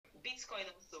Bitcoin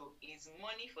also is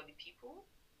money for the people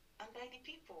and by the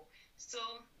people. So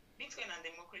Bitcoin and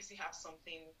democracy have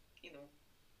something,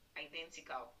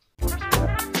 identical.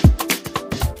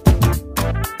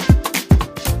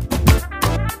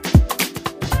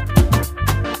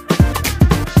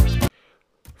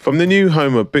 From the new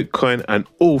home of Bitcoin and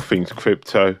all things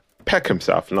crypto, Peckham,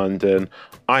 South London,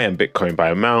 I am Bitcoin by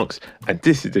Amounts, and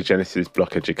this is the Genesis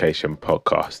Block Education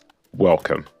Podcast.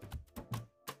 Welcome.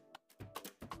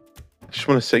 I just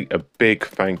want to say a big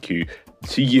thank you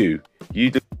to you.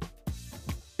 You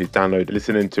download,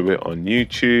 listening to it on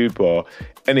YouTube or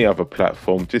any other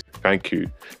platform. Just thank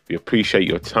you. We appreciate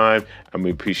your time and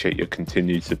we appreciate your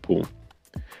continued support.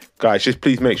 Guys, just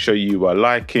please make sure you are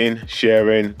liking,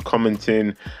 sharing,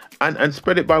 commenting, and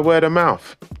spread it by word of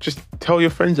mouth. Just tell your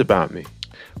friends about me.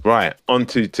 Right, on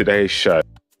to today's show.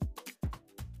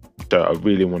 So I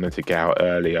really wanted to get out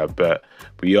earlier, but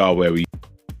we are where we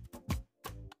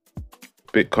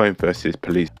Bitcoin versus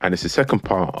police. And it's the second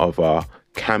part of our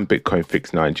Can Bitcoin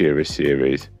Fix Nigeria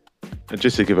series. And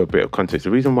just to give a bit of context,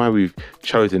 the reason why we've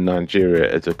chosen Nigeria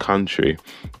as a country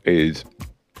is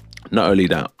not only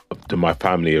that my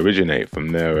family originate from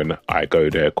there and I go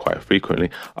there quite frequently,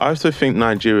 I also think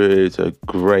Nigeria is a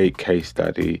great case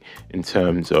study in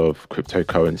terms of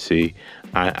cryptocurrency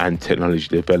and technology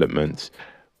developments.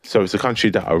 So it's a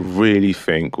country that I really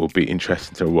think will be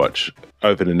interesting to watch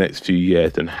over the next few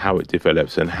years and how it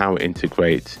develops and how it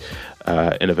integrates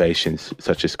innovations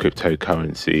such as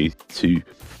cryptocurrency to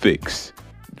fix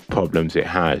problems it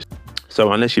has.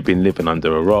 So unless you've been living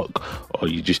under a rock or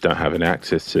you just don't have any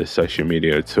access to social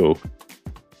media at all,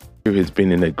 it has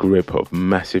been in the grip of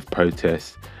massive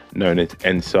protests known as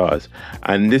NSARS.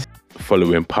 And this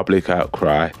following public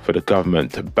outcry for the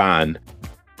government to ban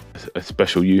a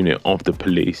special unit of the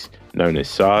police known as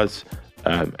SARS,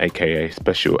 aka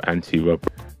Special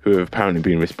Anti-Robbery, who have apparently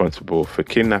been responsible for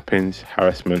kidnappings,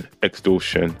 harassment,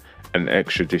 extortion, and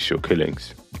extrajudicial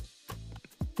killings.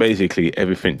 Basically,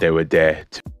 everything they were there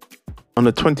to. On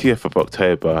the 20th of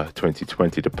October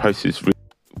 2020, the protests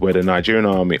where the Nigerian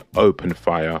army opened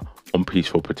fire on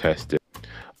peaceful protesters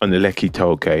on the Lekki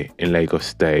toll gate in Lagos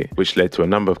State, which led to a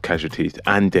number of casualties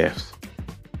and deaths,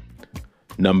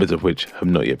 numbers of which have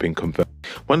not yet been confirmed.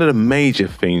 One of the major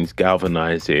things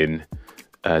galvanizing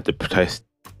the protests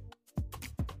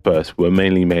first were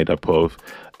mainly made up of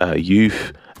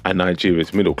youth and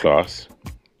Nigeria's middle class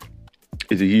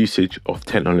is the usage of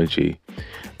technology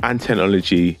and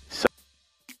technology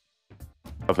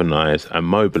galvanize and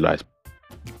mobilize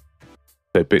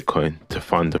Bitcoin to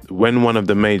fund. When one of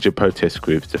the major protest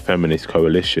groups, the feminist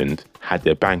coalitions, had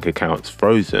their bank accounts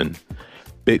frozen,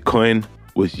 Bitcoin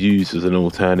was used as an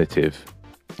alternative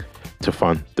to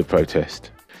fund the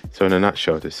protest. So in a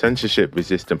nutshell, the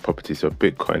censorship-resistant properties of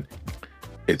Bitcoin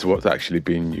is what's actually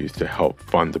being used to help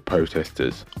fund the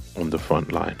protesters on the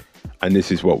front line. And this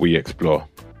is what we explore.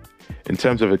 In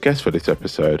terms of a guest for this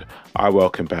episode, I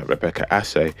welcome back Rebecca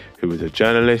Assay, who is a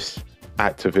journalist,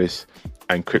 activist,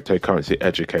 and cryptocurrency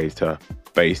educator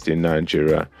based in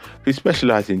Nigeria, who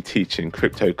specializes in teaching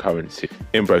cryptocurrency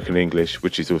in broken English,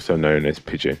 which is also known as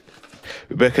Pidgin.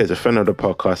 Rebecca is a friend of the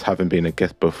podcast, having been a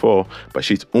guest before, but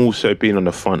she's also been on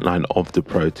the front line of the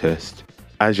protest.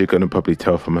 As you're going to probably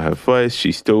tell from her voice,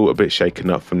 she's still a bit shaken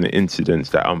up from the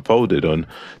incidents that unfolded on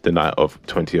the night of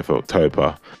 20th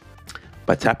October.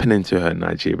 By tapping into her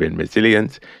Nigerian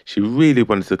resilience, she really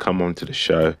wanted to come onto the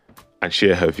show and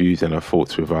share her views and her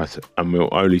thoughts with us, and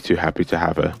we're only too happy to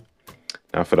have her.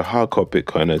 Now, for the hardcore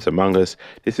Bitcoiners among us,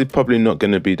 this is probably not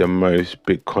going to be the most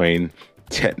Bitcoin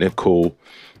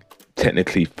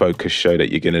technically focused show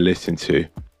that you're going to listen to.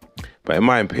 But in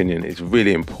my opinion, it's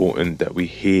really important that we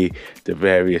hear the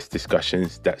various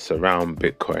discussions that surround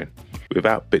Bitcoin.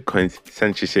 Without Bitcoin's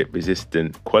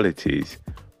censorship-resistant qualities,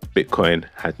 Bitcoin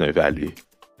has no value.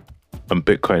 And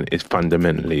Bitcoin is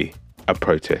fundamentally a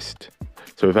protest.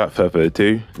 So without further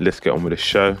ado, let's get on with the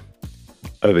show.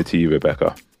 Over to you,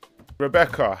 Rebecca.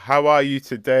 Rebecca, how are you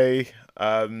today?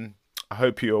 I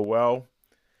hope you're well.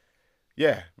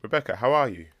 Yeah, Rebecca, how are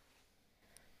you?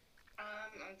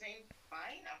 I'm doing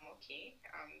fine. I'm okay.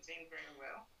 I'm doing very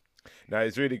well. Now,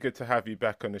 it's really good to have you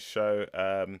back on the show,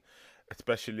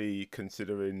 especially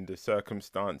considering the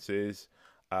circumstances.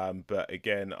 But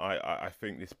again, I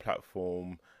think this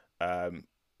platform,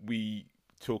 we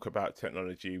talk about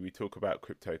technology, we talk about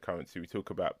cryptocurrency, we talk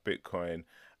about Bitcoin,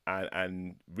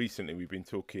 and recently we've been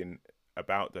talking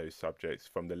about those subjects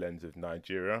from the lens of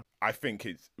Nigeria. I think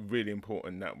it's really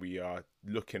important that we are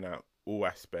looking at all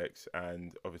aspects,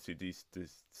 and obviously these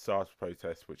SARS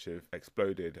protests which have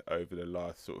exploded over the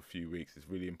last sort of few weeks, it's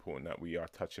really important that we are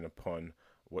touching upon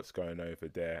what's going over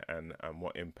there and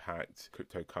what impact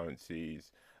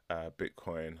cryptocurrencies,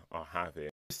 Bitcoin are having.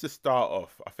 Just to start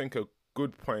off, I think a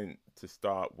good point to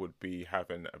start would be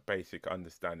having a basic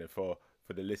understanding for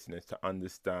the listeners to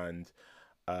understand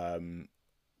um,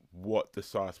 what the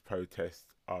SARS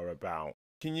protests are about.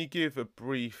 Can you give a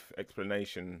brief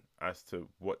explanation as to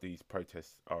what these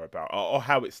protests are about, or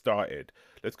how it started?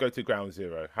 Let's go to ground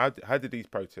zero. How did these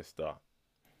protests start?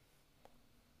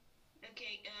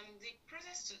 Okay, the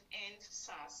process to end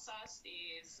SARS. SARS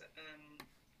is an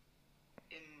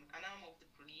arm of the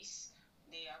police.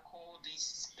 They are called the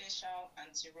Special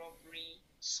Anti-Robbery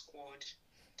Squad.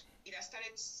 It has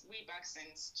started way back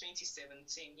since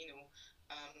 2017.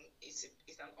 It's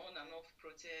an on and off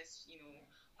protest.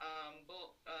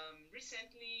 But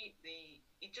recently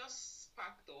it just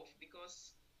sparked off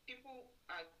because people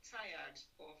are tired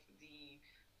of the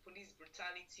police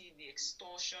brutality, the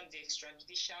extortion, the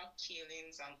extrajudicial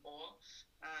killings, and all.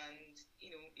 And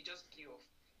it just blew off.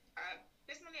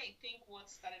 Personally, I think what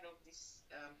started off this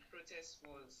protest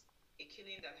was a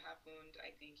killing that happened,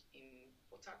 I think, in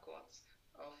Port Harcourt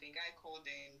of a guy called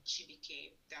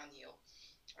Chibike Daniel.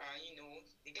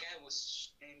 The guy he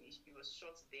was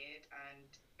shot dead, and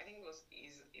I think it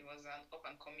was an up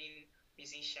and coming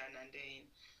musician, and then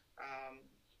um,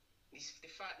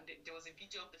 there was a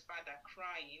video of the father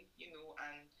crying,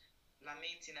 and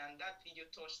lamenting, and that video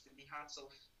touched the hearts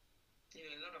of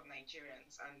a lot of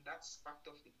Nigerians, and that sparked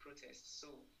off the protest.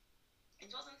 So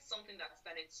it wasn't something that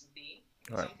started today.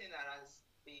 It's Right. something that has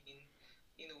been,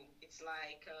 it's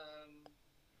like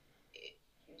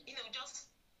just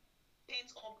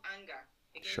pent up anger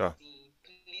Sure. against the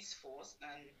police force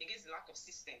and against the lack of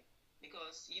system.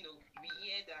 Because we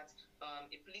hear that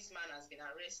a policeman has been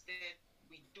arrested,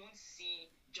 we don't see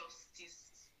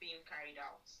justice being carried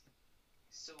out.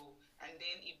 So, and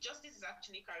then if justice is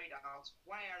actually carried out,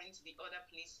 why aren't the other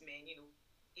policemen,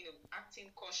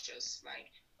 acting cautious? Like,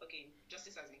 okay,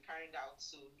 justice has been carried out,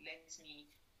 so let me,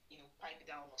 pipe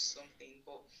down or something.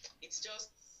 But it's just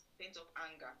pent up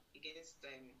anger against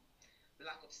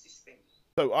lack of system.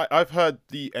 So I've heard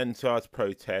the NSARS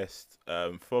protest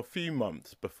for a few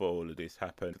months before all of this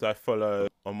happened. I follow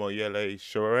Omoyele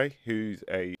Sowore, who's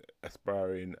a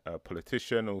aspiring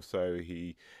politician. Also,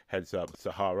 he heads up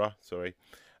Sahara. Sorry,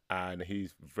 and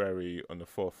he's very on the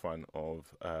forefront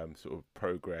of sort of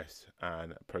progress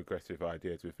and progressive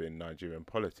ideas within Nigerian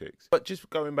politics. But just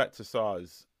going back to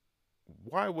SARS,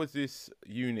 why was this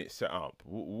unit set up?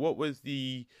 What was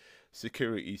the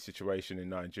security situation in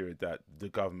Nigeria that the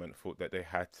government thought that they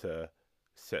had to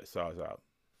set SARS up?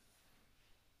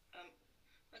 Um,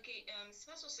 okay,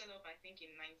 SARS was set up, I think, in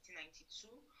 1992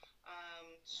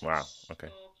 to Wow. Okay.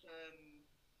 stop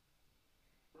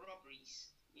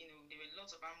robberies. There were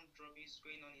lots of armed robberies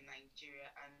going on in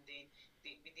Nigeria, and then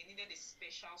they needed a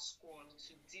special squad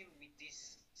to deal with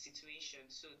this situation.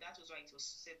 So that was why it was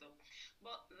set up.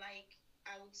 But like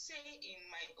I would say, in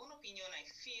my own opinion, I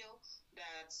feel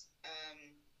that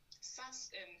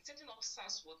setting up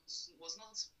SARS was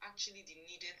not actually the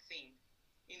needed thing.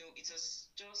 It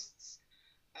was just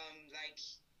like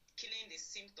killing the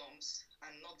symptoms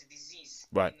and not the disease.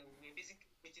 Right. We're basically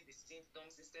treating the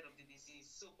symptoms instead of the disease.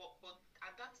 So, but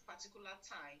at that particular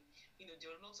time, there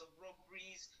were lots of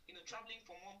robberies. Traveling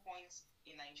from one point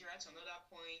in Nigeria to another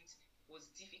point was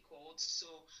difficult.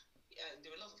 So,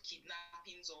 there were lots of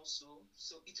kidnappings also.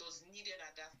 So it was needed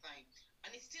at that time,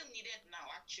 and it's still needed now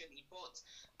actually. But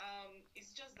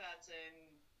it's just that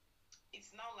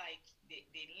it's now like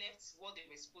they left what they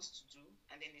were supposed to do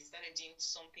and then they started doing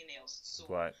something else. So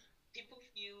Right. people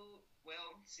feel,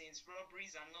 well, since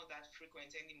robberies are not that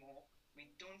frequent anymore, we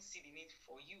don't see the need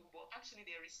for you. But actually,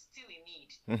 there is still a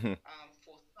need Hmm.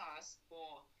 for us.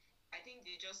 But I think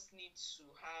they just need to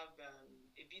have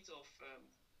a bit of,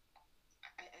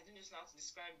 I don't know how to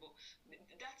describe, but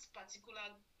that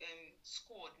particular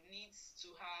squad needs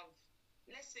to have,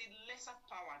 let's say, lesser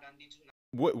power than they do now.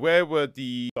 Where were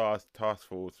the SARS task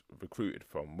force recruited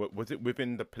from? Was it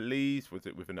within the police? Was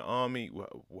it within the army?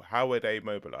 How were they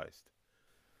mobilized?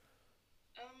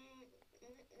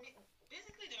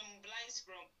 Basically, they mobilize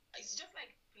from. It's just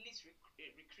like police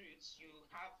recruits. You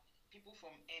have people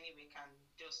from anywhere can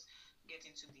just get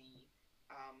into the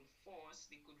force.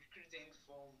 They could recruit them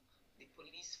from the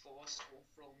police force or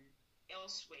from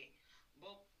elsewhere.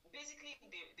 But basically,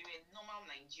 they were normal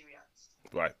Nigerians.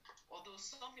 Right. Although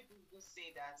some people will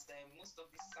say that most of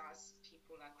these SARS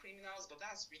people are criminals, but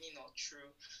that's really not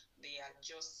true. They are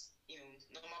just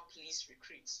normal police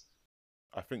recruits.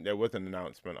 I think there was an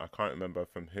announcement. I can't remember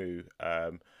from who.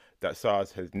 That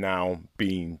SARS has now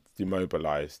been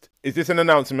demobilized. Is this an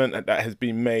announcement that has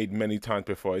been made many times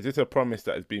before? Is this a promise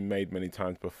that has been made many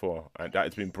times before I and that think has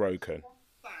this been is the broken?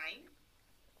 fourth time.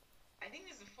 I think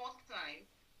this is the fourth time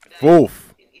that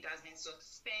Fourth. it has been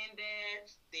suspended.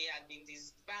 They had been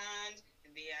disbanded.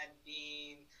 They had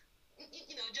been,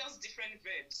 just different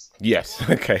verbs. Yes. But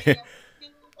they Okay. are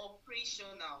still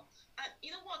operational.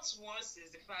 And what's worse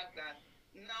is the fact that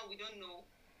now we don't know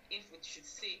if we should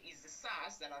say is the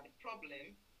SARS that are the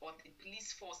problem or the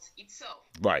police force itself.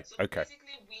 Right. So Okay.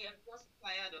 basically, we are just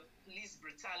tired of police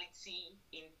brutality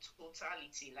in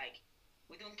totality. Like,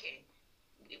 we don't care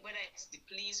whether it's the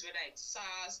police, whether it's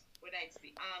SARS, whether it's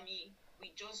the army.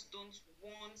 We just don't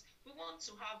want. We want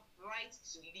to have right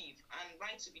to live and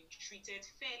right to be treated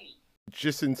fairly.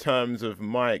 Just in terms of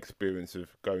my experience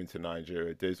of going to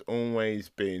Nigeria, there's always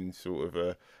been sort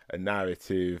of a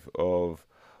narrative of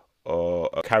or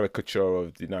a caricature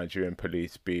of the Nigerian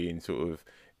police being sort of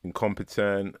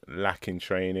incompetent, lacking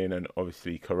training, and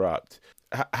obviously corrupt.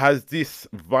 Has this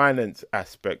violence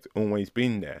aspect always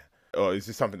been there, or is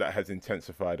this something that has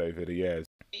intensified over the years?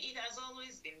 It has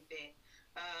always been there.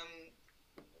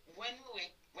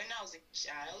 When I was a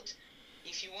child,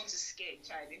 if you want to scare a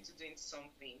child into doing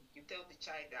something, you tell the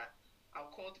child that I'll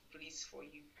call the police for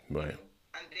you, Right.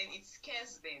 and then it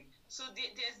scares them. So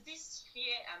there's this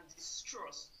fear and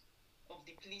distrust of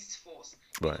the police force.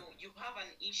 Right. You have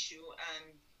an issue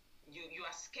and you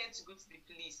are scared to go to the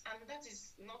police, and that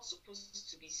is not supposed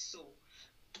to be so.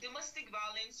 Domestic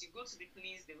violence, you go to the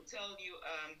police, they will tell you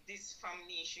this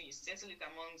family issue, you settle it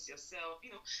amongst yourself.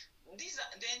 These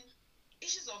are then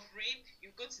issues of rape, you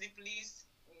go to the police,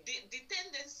 the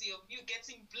tendency of you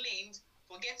getting blamed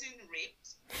for getting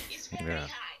raped is very Yeah.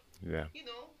 high. Yeah.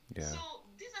 So Yeah.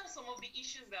 these are some of the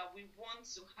issues that we want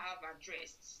to have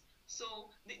addressed.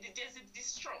 So there's a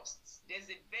distrust, there's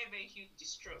a very, very huge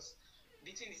distrust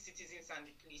between the citizens and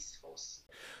the police force.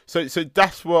 So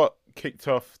that's what kicked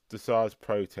off the SARS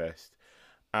protest.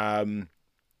 Um,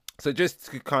 so just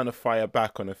to kind of fire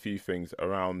back on a few things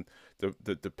around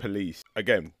the police.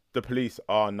 Again, the police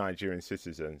are Nigerian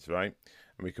citizens, right?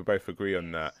 And we could both agree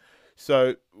on that. Yes.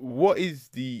 So what is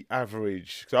the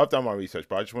average? So I've done my research,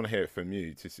 but I just want to hear it from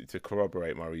you to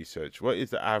corroborate my research. What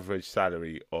is the average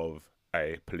salary of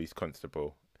a police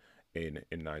constable in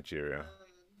Nigeria?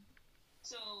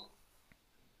 So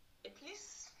a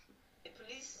police a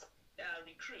police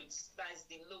recruits, that is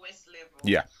the lowest level,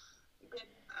 Yeah, get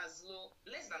as low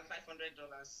less than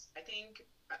 $500. I think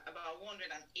about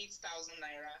 108,000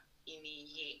 naira in a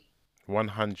year. one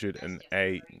hundred That's and their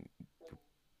eight. salary for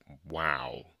a year.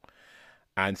 Wow.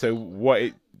 And so So what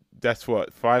it that that's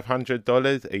what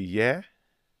 $500 a year?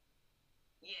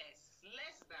 yes,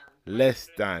 less than five Less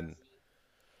hundred than. dollars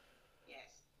a year.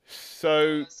 Yes,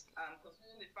 So because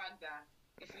considering the fact that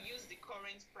if we use the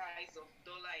current price of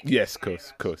dollar against yes, of course,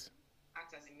 naira of to course.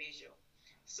 act as a measure,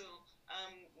 so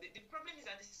the problem is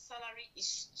that the salary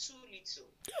is too little.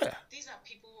 Yeah. These are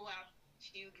people who have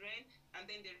children, and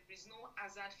then there is no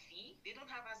hazard fee. They don't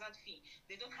have hazard fee.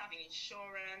 They don't have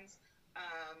insurance.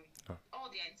 Oh,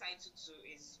 All they're entitled to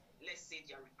is, let's say,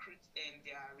 their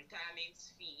retirement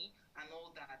fee and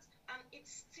all that, and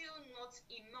it's still not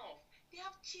enough. They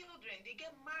have children. They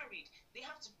get married. They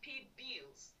have to pay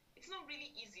bills. It's not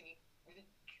really easy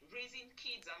raising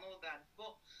kids and all that,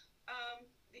 but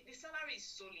the salary is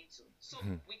so little. So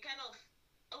we kind of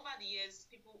over the years,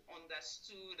 people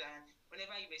understood, and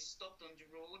whenever you were stopped on the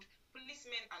road,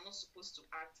 policemen are not supposed to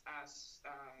act as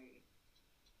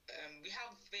we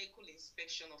have vehicle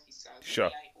inspection officers, the sure.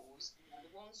 VIOs, are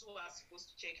the ones who are supposed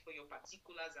to check for your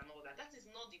particulars and all that. That is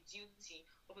not the duty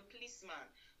of a policeman.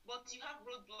 But you have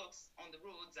roadblocks on the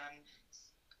roads and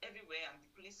everywhere, and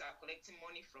the police are collecting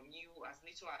money from you as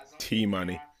little as Tea 100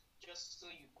 money. naira just so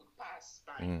you could pass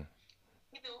by. Mm.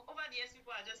 Over the years,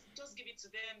 people are just give it to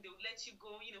them. They will let you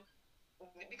go.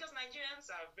 Because Nigerians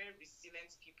are very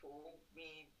resilient people.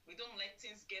 We don't let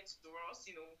things get to us.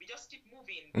 We just keep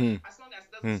moving. Mm. As long as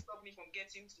it doesn't Mm. stop me from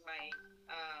getting to my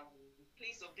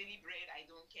place of daily bread, I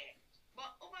don't care.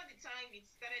 But over the time, it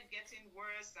started getting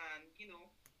worse, and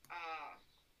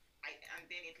and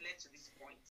then it led to this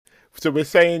point. So we're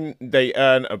saying they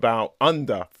earn about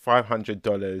under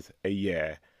 $500 a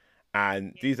year,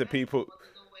 and Yes, these are that's people, for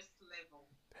the lowest level.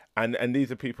 and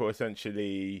these are people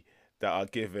essentially that are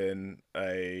given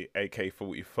a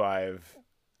AK-45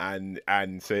 and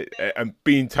so Well, and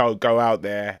being told go out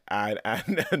there and I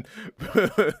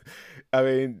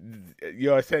mean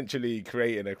you're essentially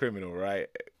creating a criminal, right?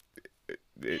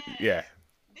 Yeah. yes,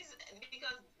 this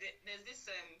because there's this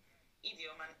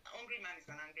idiom, an hungry man is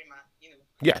an angry man.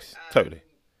 Yes, Um, totally.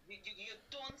 you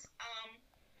don't arm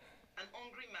an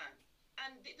hungry man,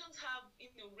 and they don't have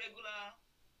regular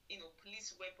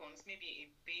police weapons, maybe a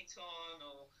baton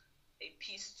or a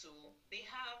pistol. They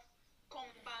have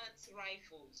combat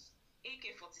rifles,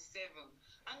 AK-47,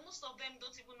 and most of them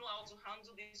don't even know how to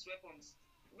handle these weapons,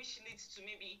 which leads to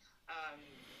maybe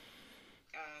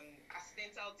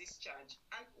accidental discharge.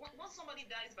 And once somebody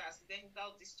dies by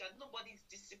accidental discharge, nobody's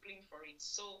disciplined for it.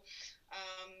 So,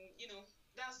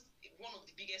 that's one of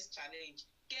the biggest challenge.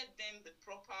 Get them the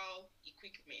proper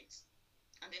equipment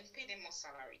and then pay them more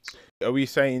salary too. Are we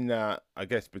saying that? I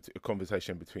guess a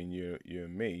conversation between you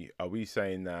and me. Are we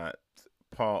saying that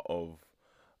part of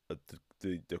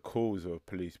the cause of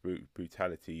police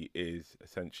brutality is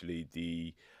essentially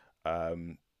the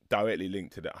directly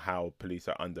linked to how police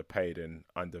are underpaid and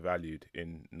undervalued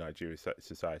in Nigerian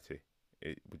society?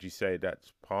 Would you say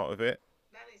that's part of it?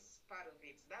 That is part of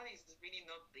it. That is really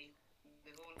not the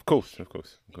whole Of course, issue, of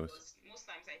course, of course. because most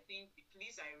times I think the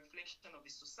police are a reflection of the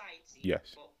society,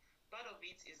 Yes. but part of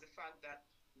it is the fact that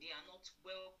they are not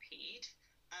well paid,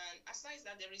 and aside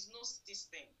that, there is no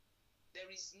system. There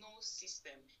is no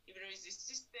system. If there is a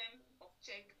system of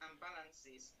check and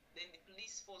balances, then the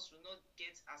police force will not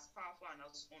get as powerful and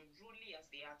as unruly as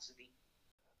they are today.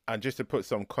 And just to put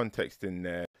some context in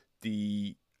there,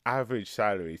 the average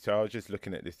salary. So I was just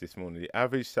looking at this morning. The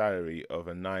average salary of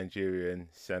a Nigerian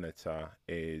senator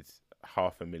is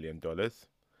 $500,000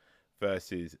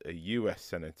 versus a US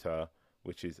senator,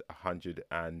 which is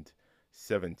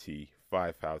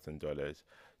 $175,000.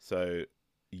 So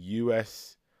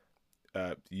US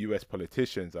US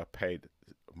politicians are paid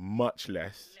much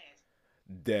less Less.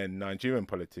 than Nigerian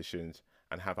politicians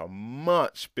and have a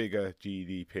much bigger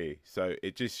GDP. So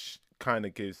it just kind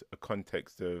of gives a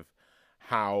context of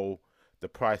how the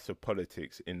price of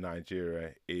politics in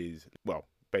Nigeria is, well,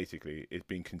 basically, it's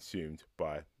being consumed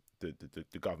by the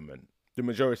government. The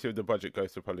majority of the budget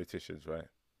goes to politicians, right?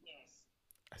 Yes.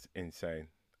 That's insane.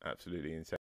 Absolutely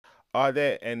insane. Are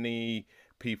there any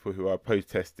people who are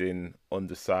protesting on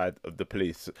the side of the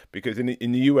police? Because in the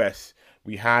US,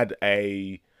 we had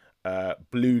a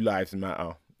Blue Lives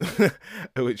Matter,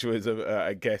 which was,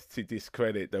 I guess, to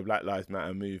discredit the Black Lives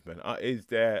Matter movement. Is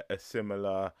there a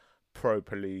similar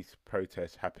pro-police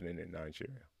protest happening in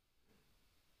Nigeria?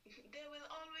 There will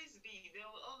always be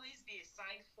a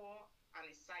side for and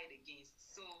a side against.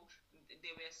 So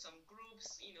there were some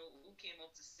groups, who came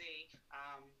up to say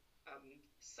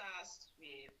SARS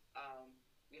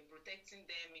we're protecting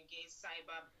them against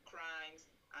cyber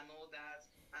crimes and all that,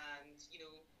 and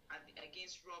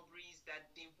against robberies,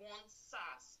 that they want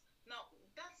SARS. Now,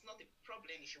 that's not a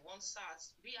problem if you want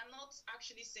SARS. We are not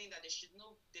actually saying that there should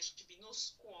be no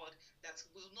squad that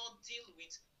will not deal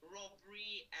with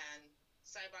robbery and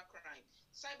cybercrime.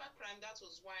 Cybercrime, that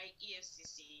was why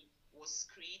EFCC was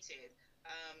created.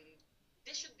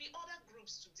 There should be other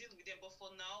groups to deal with them, but for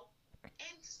now,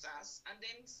 end SARS and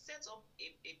then set up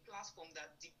a platform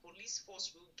that the police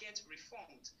force will get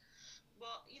reformed.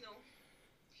 But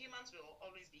humans will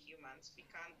always be humans. We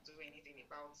can't do anything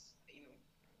about people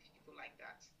like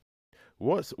that.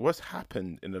 What's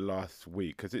happened in the last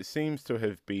week? Because it seems to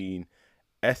have been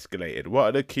escalated. What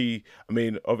are the key? I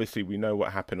mean, obviously we know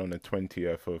what happened on the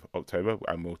 20th of October,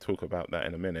 and we'll talk about that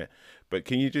in a minute. But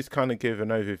can you just kind of give an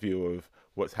overview of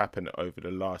what's happened over the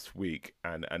last week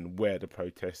and where the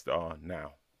protests are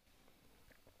now?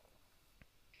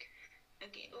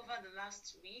 Okay, over the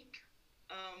last week,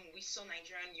 we saw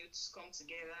Nigerian youths come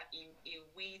together in a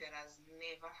way that has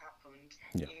never happened.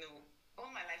 Yeah. All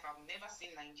my life, I've never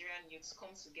seen Nigerian youths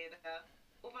come together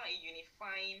over a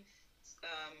unifying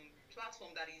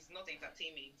platform that is not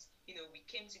entertainment. We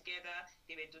came together.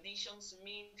 There were donations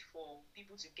made for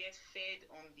people to get fed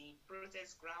on the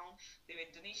protest ground. There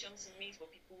were donations made for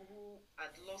people who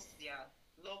had lost their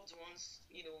loved ones,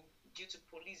 due to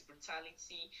police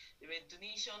brutality. There were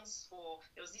donations for.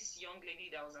 There was this young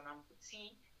lady that was an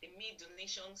amputee. They made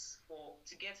donations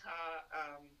to get her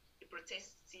a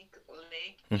prosthetic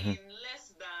leg Hmm. in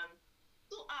less than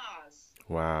 2 hours.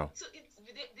 Wow. So it's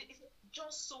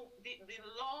just so the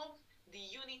love, the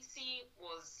unity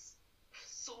was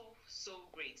so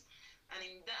great. And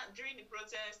in that, during the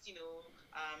protest, the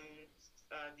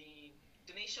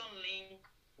donation link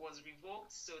was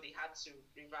revoked, so they had to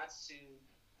revert to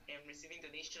receiving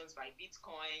donations by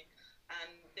Bitcoin.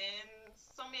 And then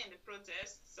somewhere in the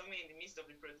midst of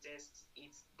the protest,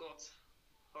 it got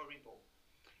horrible.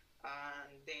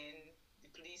 And then the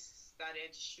police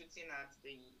started shooting at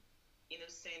the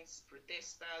innocent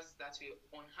protesters that were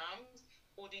unharmed.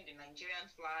 holding the Nigerian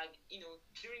flag.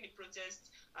 During the protest,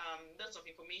 lots of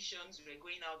informations were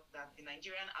going out that the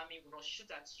Nigerian army will not shoot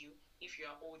at you if you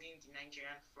are holding the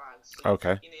Nigerian flag. So,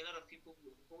 Okay. a lot of people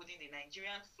were holding the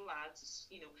Nigerian flags,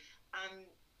 and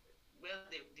well,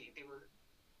 they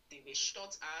were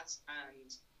shot at, and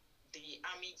the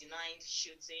army denied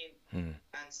shooting Hmm.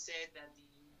 and said that the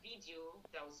video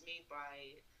that was made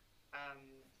by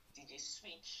DJ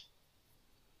Switch,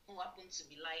 who happened to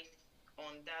be live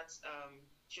on that.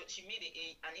 She made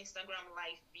an Instagram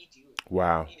live video,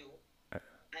 Wow.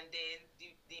 and then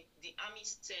the army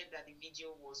said that the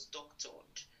video was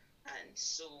doctored, and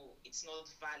so it's not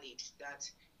valid. That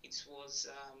it was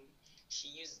she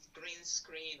used green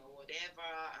screen or whatever,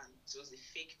 and it was a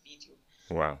fake video.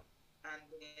 Wow. And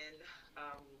then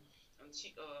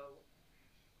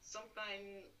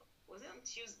sometime, was it on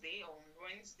Tuesday or on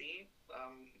Wednesday,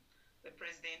 the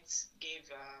president gave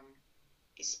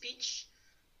a speech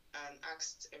and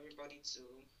asked everybody to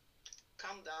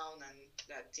calm down and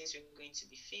that things were going to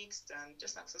be fixed and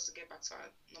just asked us to get back to our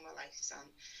normal lives. And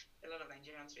a lot of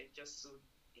Nigerians were just so,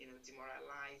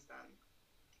 demoralized and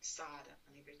sad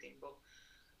and everything. But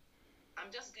I'm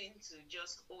just going to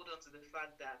just hold on to the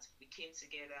fact that we came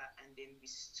together and then we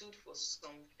stood for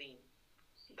something.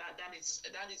 That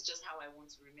is just how I want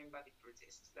to remember the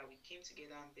protest. That we came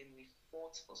together and then we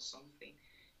fought for something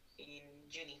in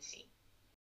unity.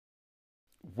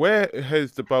 Where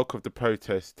has the bulk of the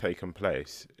protest taken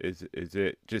place? Is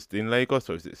it just in Lagos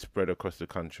or is it spread across the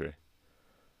country?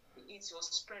 It was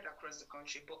spread across the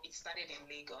country, but it started in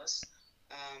Lagos.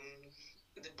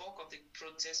 The bulk of the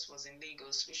protest was in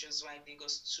Lagos, which was why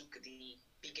Lagos took the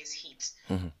biggest hit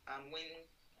Mm-hmm. when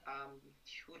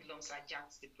hoodlums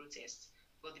hijacked the protest.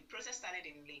 But the protest started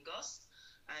in Lagos,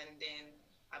 and then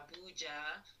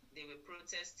Abuja. They were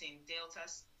protesting Delta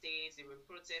states. They were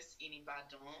protests in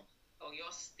Ibadan, or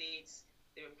your states.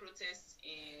 They were protests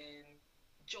in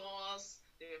Jos.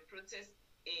 They were protests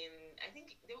in, I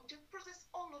think they were protests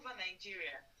all over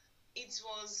Nigeria. It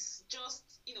was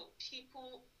just,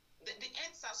 people. The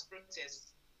NSAS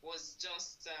protest was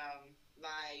just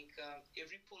like a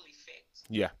ripple effect.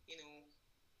 Yeah.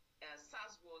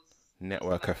 SARS was just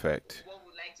Network like effect. what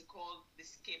we like to call the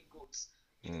scapegoat.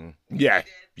 We Yeah.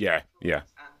 needed Yeah. Yeah.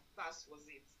 fruit, and SARS was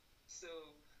it. So,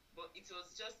 but it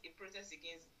was just a protest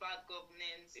against bad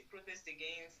governance, a protest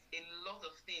against a lot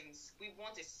of things. We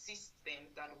want a system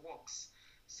that works.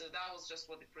 So that was just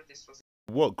what the protest was.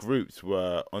 What groups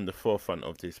were on the forefront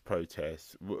of this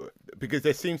protest? Because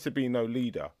there seems to be no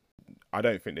leader. I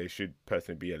don't think there should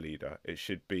personally be a leader. It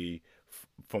should be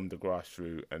from the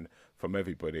grassroots and from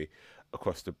everybody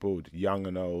across the board, young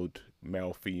and old,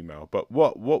 male, female. But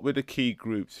what were the key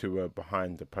groups who were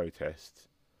behind the protests?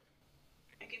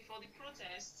 Okay, for the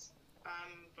protests,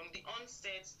 from the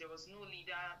onset, there was no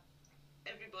leader.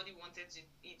 Everybody wanted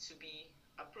it to be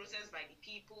a protest by the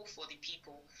people for the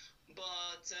people.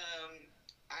 But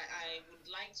I would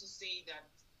like to say that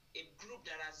a group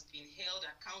that has been held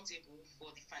accountable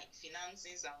for the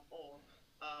finances and all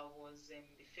was the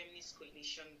Feminist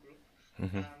Coalition Group.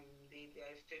 Mm-hmm. They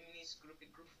are a feminist group, a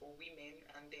group for women,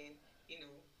 and then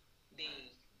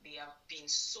they have been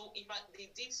so. In fact, they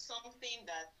did something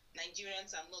that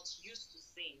Nigerians are not used to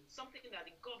seeing, something that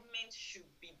the government should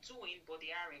be doing, but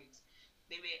they aren't.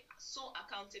 They were so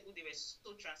accountable, they were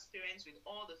so transparent with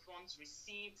all the funds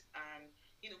received, and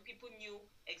people knew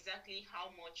exactly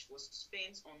how much was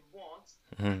spent on what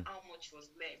and Mm-hmm. how much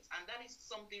was left. And that is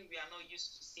something we are not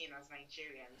used to seeing as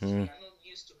Nigerians. Mm-hmm. We are not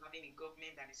used to having a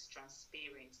government that is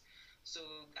transparent. So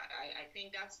I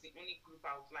think that's the only group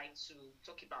I would like to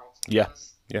talk about, Yeah.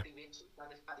 because Yeah. they were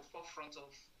at the forefront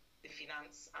of the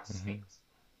finance Mm-hmm. aspect.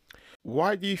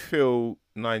 Why do you feel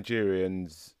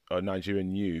Nigerians or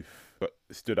Nigerian youth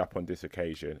stood up on this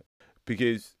occasion?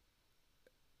 Because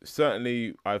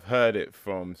certainly I've heard it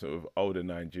from sort of older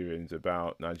Nigerians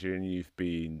about Nigerian youth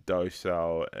being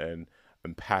docile and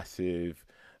passive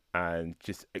and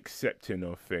just accepting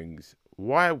of things.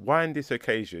 Why on this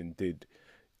occasion did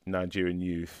Nigerian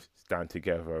youth stand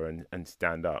together and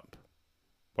stand up?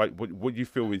 What do you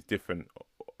feel is different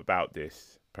about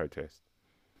this protest?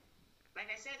 Like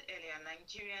I said earlier,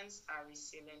 Nigerians are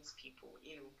resilient people.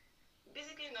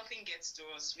 Basically nothing gets to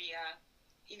us. We are,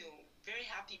 very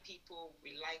happy people.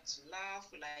 We like to laugh.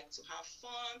 We like to have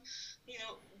fun,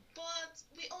 but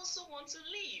we also want to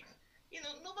live.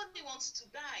 Nobody wants to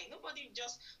die. Nobody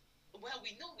just, well,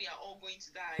 we know we are all going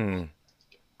to die, Hmm.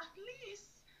 but at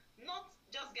least not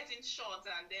just getting shot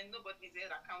and then nobody is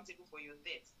held accountable for your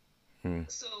death. Hmm.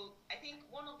 So I think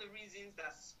one of the reasons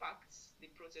that sparked the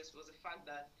protest was the fact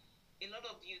that a lot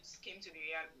of youths came to the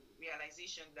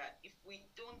realization that if we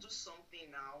don't do something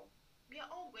now, we are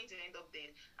all going to end up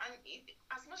dead. And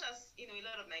as much as a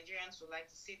lot of Nigerians would like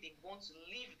to say they want to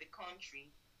leave the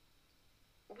country,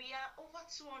 we are over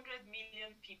 200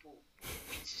 million people.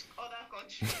 Which other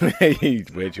country do you want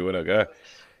to Where do you want to go? accept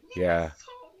us? We are Yeah,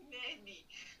 so many.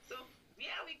 So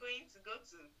where are we going to go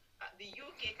to? The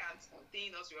UK can't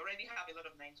contain us. We already have a lot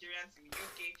of Nigerians in the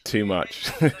UK. too We already much.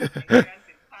 have a lot of Nigerians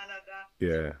in Canada. So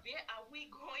Yeah, where are we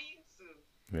going to?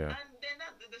 yeah. And then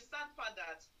the sad part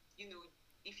that you know,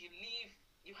 if you leave,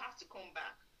 you have to come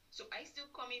back. So I still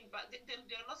coming back. There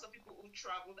are lots of people who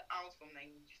traveled out from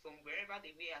wherever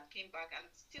they were and came back and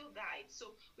still died.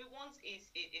 So we want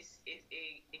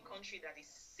a country that is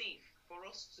safe for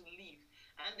us to live.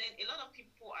 And then a lot of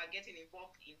people are getting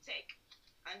involved in tech.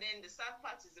 And then the sad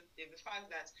part is the fact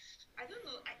that I don't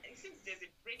know. It seems there's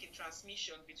a break in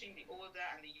transmission between the older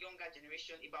and the younger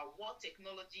generation about what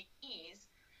technology is.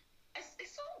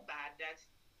 It's so bad that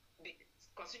the,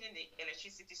 considering the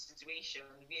electricity situation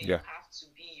where you Yeah. have to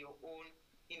be your own,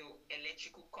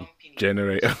 electrical company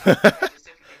Generator. just and provide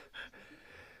yourself with electricity.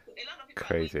 So a lot of people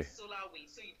are going the Crazy. solar way,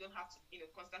 so you don't have to,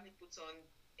 constantly put on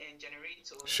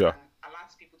generators Sure. and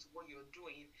alert people to what you're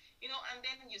doing, and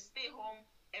then you stay home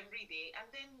every day, and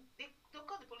then they'll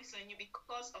call the police on you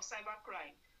because of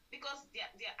cybercrime. Because the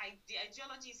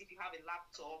ideology is if you have a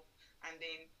laptop and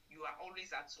then you are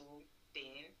always at home,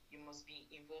 then you must be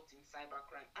involved in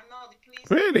cybercrime. And now the police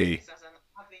use Really? this as an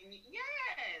avenue.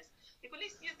 Yes, the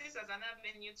police use this as an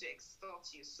avenue to extort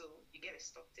you. So you get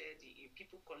extorted,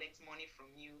 people collect money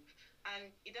from you.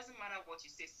 And it doesn't matter what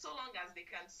you say, so long as they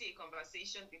can see a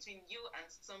conversation between you and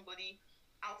somebody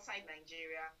outside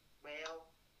Nigeria, well,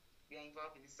 we are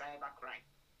involved in cybercrime.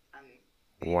 And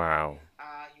then Wow.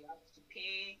 you have to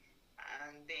pay,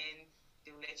 and then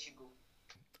they'll let you go.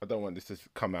 I don't want this to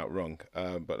come out wrong,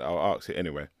 but I'll ask it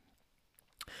anyway.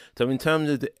 So, in terms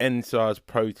of the NSARS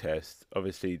protest,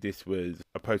 obviously this was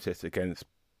a protest against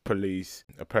police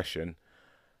oppression,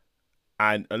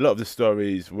 and a lot of the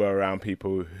stories were around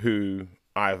people who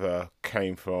either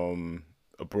came from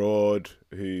abroad,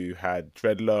 who had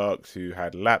dreadlocks, who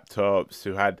had laptops,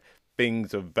 who had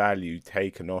things of value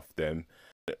taken off them.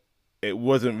 It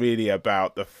wasn't really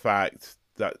about the fact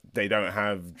that they don't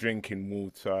have drinking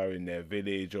water in their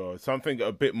village or something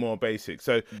a bit more basic.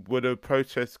 So, were the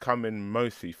protests coming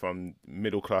mostly from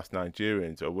middle class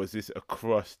Nigerians, or was this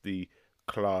across the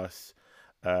class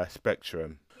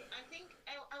spectrum? I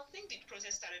think the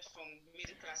process started from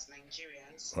middle class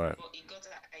Nigerians, Right. but it got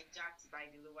hijacked by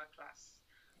the lower class,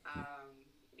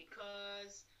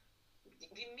 because the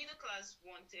middle class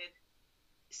wanted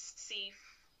safe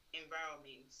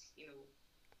environments,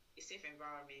 a safe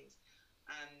environment,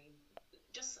 and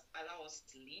just allow us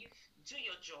to live, do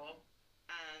your job,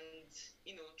 and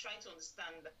try to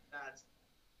understand that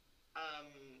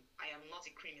I am not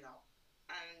a criminal.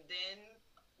 And then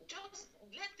just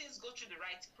let things go through the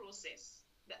right process.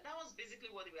 That was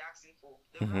basically what they were asking for,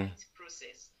 the Mm-hmm. right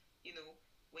process. You know,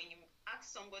 when you ask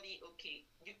somebody, okay,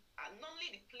 normally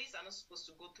the police are not supposed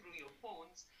to go through your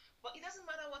phones, but it doesn't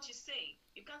matter what you say.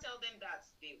 You can't tell them that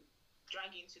they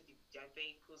drag you into their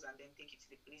vehicles and then take you to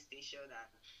the police station. And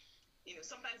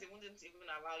sometimes they wouldn't even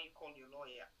allow you call your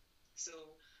lawyer.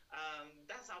 So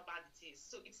that's how bad it is.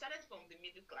 So it started from the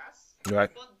middle class,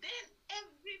 Right. but then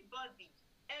everybody,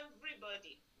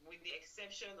 with the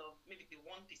exception of maybe the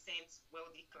 1%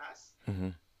 wealthy class,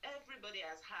 Mm-hmm. everybody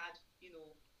has had,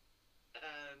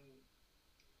 um,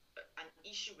 an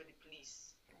issue with the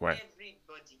police. Right.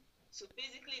 Everybody. So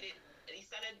basically, they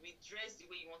started with dress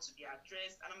the way you want to be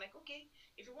addressed. And I'm like, okay,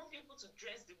 if you want people to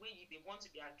dress the way they want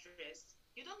to be addressed,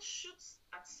 you don't shoot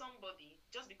at somebody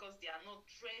just because they are not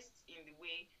dressed in the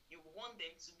way you want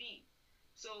them to be.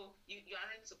 So you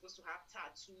aren't supposed to have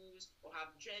tattoos or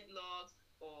have dreadlocks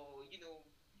or,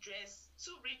 dress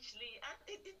too richly.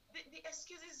 And the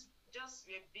excuses just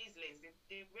were baseless.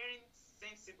 They weren't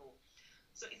sensible.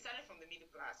 So it started from the middle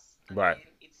class and Right.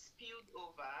 then it spilled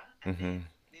over, and Mm-hmm.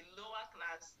 then the lower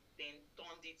class then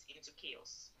turned it into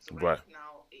chaos. So Right. right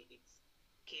now it's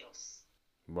chaos.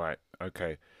 Right.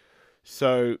 Okay.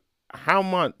 So, how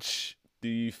much do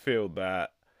you feel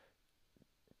that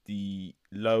the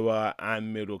lower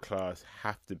and middle class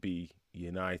have to be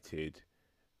united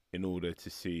in order to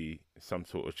see some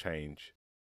sort of change?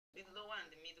 The lower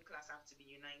and the middle class have to be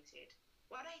united.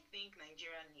 What I think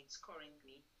Nigeria needs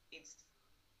currently is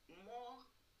more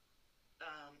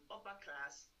upper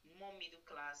class, more middle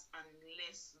class, and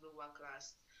less lower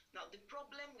class. Now, the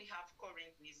problem we have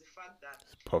currently is the fact that,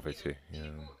 It's poverty. Yeah.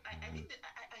 people, I think that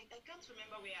I can't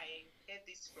remember where I heard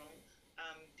this from.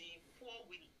 The poor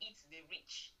will eat the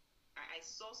rich. I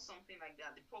saw something like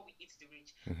that. The poor will eat the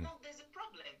rich. Mm-hmm. Now, there's a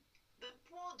problem. The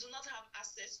poor do not have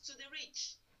access to the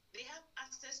rich. They have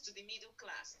access to the middle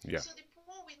class. Yeah. So the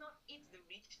poor will not eat the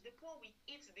rich, the poor will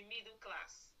eat the middle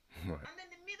class. Right. And then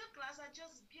the middle class are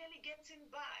just barely getting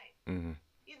by. Mm-hmm.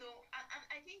 And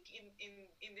I think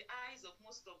in the eyes of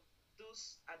most of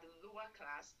those at the lower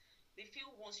class, they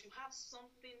feel once you have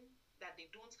something that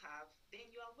they don't have, then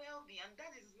you are wealthy. And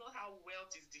that is not how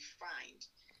wealth is defined.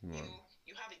 Right.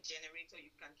 You have a generator,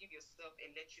 you can give yourself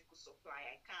electrical supply.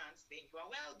 I can't, then you are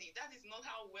wealthy. That is not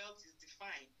how wealth is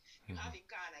defined. You have a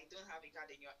car and I don't have a car,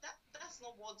 then that's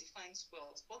not what defines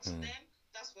wealth. But to them,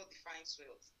 that's what defines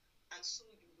wealth. And so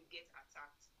you will get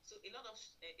attacked. So a lot of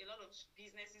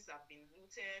businesses have been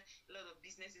looted, a lot of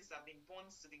businesses have been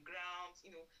burned to the ground,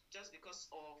 just because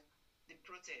of the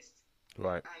protest.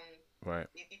 Right. And Right.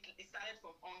 it started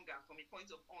from hunger, from a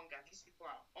point of hunger. These people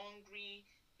are hungry,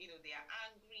 they are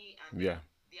angry, and then Yeah.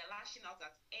 they are lashing out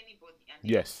at anybody, and they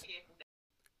don't Yes. care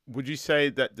who. Would you say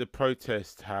that the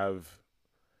protests have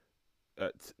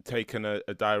taken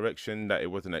a direction that it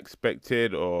wasn't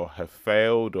expected, or have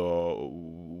failed, or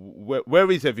where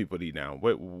is everybody now?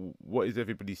 What is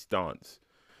everybody's stance?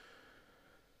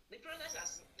 The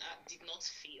protest did not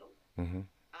fail. Mm-hmm.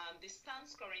 The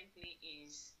stance currently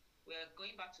is we're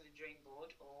going back to the drawing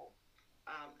board,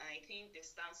 and I think the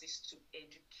stance is to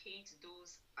educate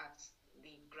those at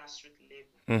the grassroots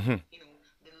level. Mm-hmm.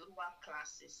 The lower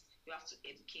classes. You have to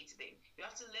educate them. You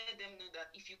have to let them know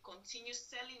that if you continue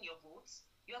selling your votes,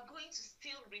 you are going to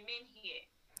still remain here.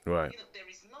 Right. There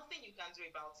is nothing you can do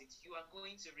about it. You are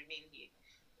going to remain here.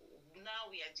 Now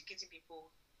we are educating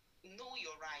people. Know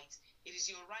your right. It is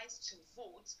your right to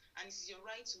vote, and it is your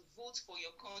right to vote for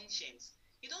your conscience.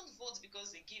 You don't vote because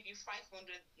they give you 500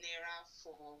 naira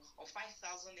or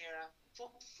 5,000 naira for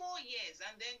 4 years,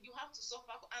 and then you have to suffer.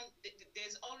 And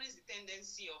there's always the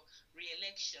tendency of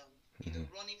re-election,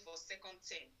 running for second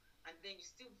term, and then you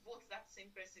still vote that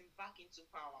same person back into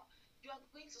power. You are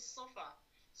going to suffer.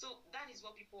 So that is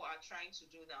what people are trying to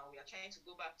do now. We are trying to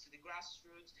go back to the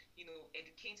grassroots,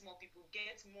 educate more people,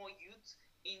 get more youth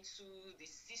into the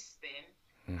system,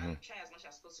 Mm-hmm. and try as much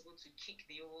as possible to kick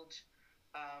the old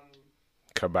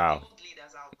Cabal.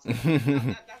 leaders out.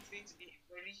 Yeah. That's going to be a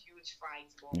very huge fight,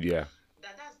 but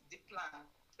that's the plan.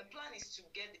 The plan is to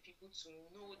get the people to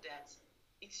know that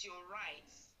it's your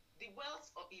rights. The wealth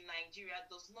in Nigeria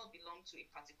does not belong to a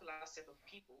particular set of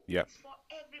people. Yep. It's for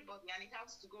everybody, and it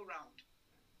has to go round.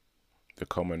 The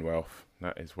Commonwealth.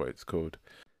 That is what it's called.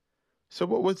 So,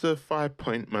 what was the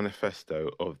 5-point manifesto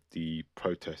of the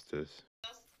protesters?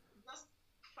 Just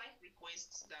 5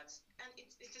 requests and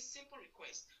it's a simple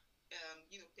request.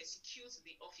 Persecute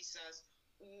the officers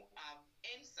who have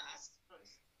NSAS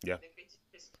first. Yeah. They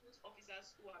persecute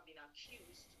officers who have been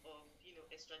accused of,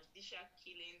 extrajudicial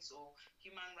killings or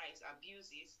human rights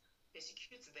abuses.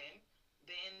 Persecute them.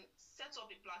 Then set up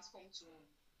a platform to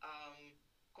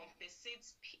compensate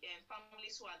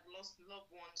families who had lost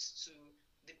loved ones to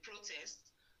the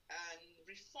protest, and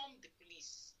reform the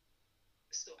police.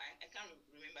 So I can't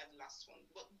remember the last one,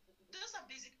 but those are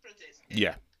basic protests.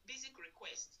 Yeah. Basic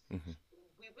requests. Mm-hmm.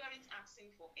 We weren't asking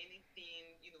for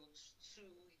anything, too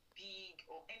big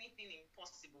or anything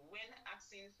impossible. We weren't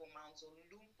asking for Mount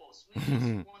Olympus. We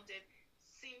just wanted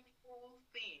simple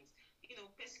things.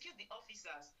 Persecute the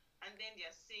officers, and then they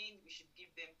are saying we should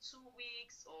give them 2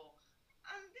 weeks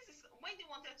and this is when they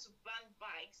wanted to ban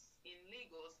bikes in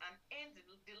Lagos and end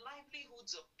the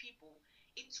livelihoods of people.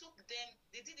 It took them,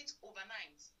 they did it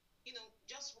overnight.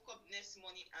 Just woke up next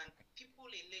morning and people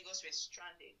in Lagos were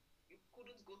stranded. You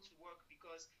couldn't go to work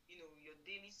because, your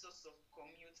daily source of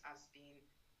commute has been,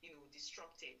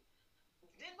 disrupted.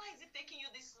 Then why is it taking you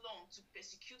this long to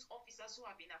persecute officers who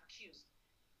have been accused?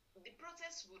 The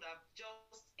protest would have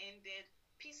just ended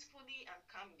peacefully and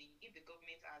calmly if the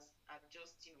government had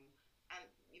just, and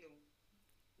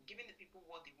giving the people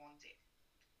what they wanted.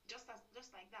 Just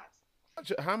like that.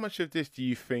 How much of this do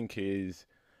you think is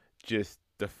just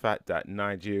the fact that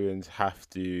Nigerians have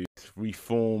to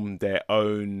reform their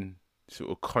own sort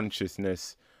of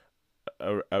consciousness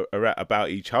about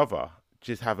each other?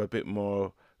 Just have a bit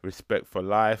more respect for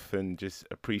life and just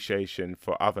appreciation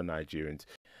for other Nigerians.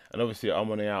 And obviously,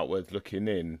 I'm on the outwards looking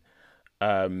in.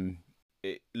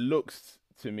 It looks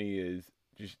to me as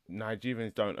just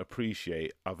Nigerians don't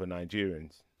appreciate other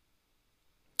Nigerians.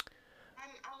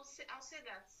 I'll say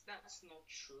that's not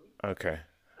true. Okay.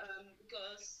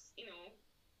 Because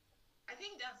I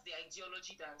think that's the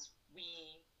ideology that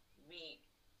we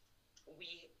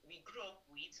we grew up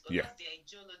with, or Yeah. that's the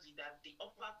ideology that the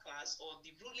upper class or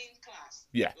the ruling class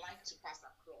Yeah. like to pass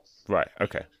across. Right.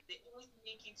 Okay. They always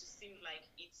make it to seem like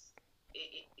it's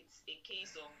it's a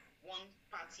case of one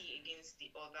party against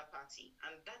the other party,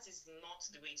 and that is not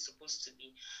the way it's supposed to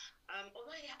be.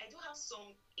 Although I do have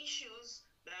some issues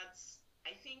that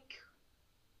I think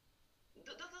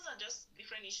those are just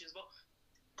different issues, but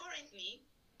currently,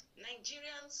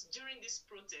 Nigerians during this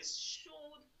protest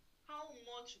showed how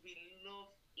much we love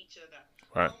each other,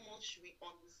 Right. how much we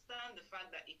understand the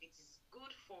fact that if it is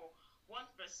good for one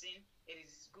person, it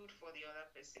is good for the other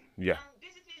person. Yeah. And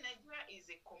basically, Nigeria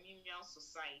is a communal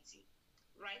society.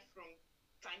 Right from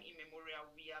time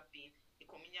immemorial, we have been a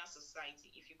communal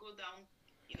society. If you go down,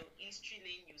 history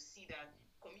lane, you see that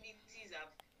communities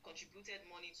have contributed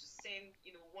money to send,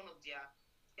 one of their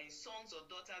sons or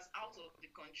daughters out of the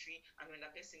country, and when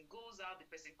that person goes out, the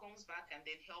person comes back and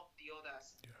then help the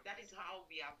others. That is how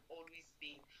we have always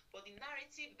been. But the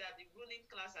narrative that the ruling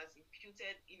class has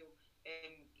imputed,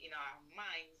 in our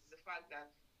minds is the fact that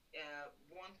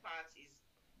one part is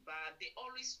bad. They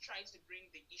always try to bring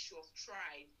the issue of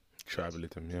tribe,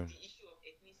 Tribalism, yeah. the issue of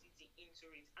ethnicity into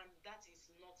it, and that is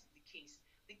not the case.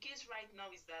 The case right now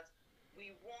is that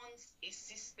we want a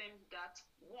system that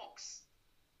works.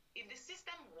 If the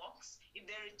system works, if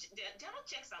there are no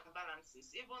checks and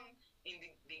balances, even in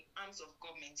the arms of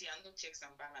government, there are no checks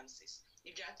and balances.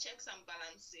 If there are checks and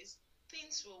balances,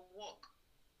 things will work.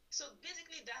 So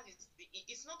basically,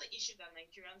 it's not the issue that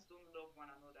Nigerians don't love one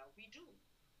another. We do.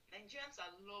 Nigerians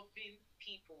are loving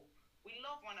people. We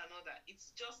love one another.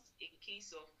 It's just a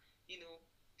case of,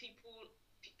 people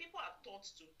people are taught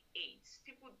to hate.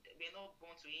 People were not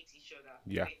born to hate each other.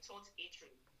 We Yeah. were taught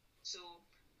hatred. So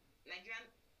Nigerian,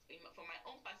 from my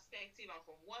own perspective and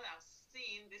from what I've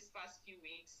seen this past few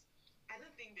weeks, I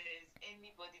don't think there is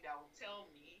anybody that will tell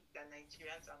me that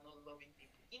Nigerians are not loving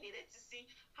people. You needed to see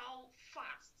how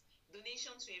fast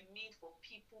donations were made for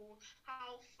people,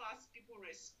 how fast people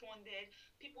responded,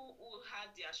 people who had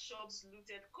their shops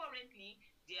looted. Currently,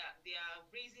 they are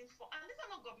raising for, and these are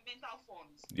not governmental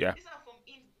funds. Yeah. These are from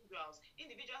individuals.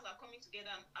 Individuals are coming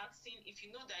together and asking, if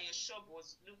you know that your shop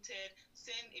was looted,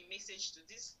 send a message to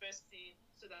this person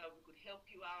so that we could help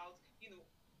you out.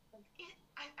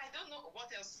 I don't know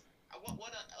what else,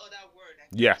 what other word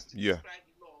I could Yeah. use to Yeah. describe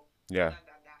love Yeah. other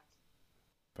than that.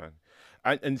 Fine.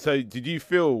 And so, did you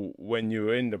feel when you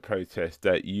were in the protest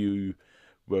that you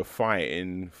were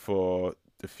fighting for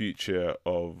the future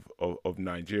of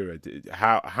Nigeria?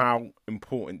 How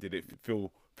important did it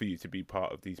feel for you to be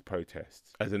part of these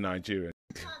protests as a Nigerian?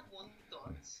 I had one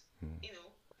thought, you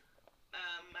know,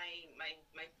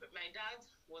 my dad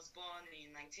was born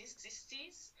in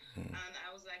 1960s, and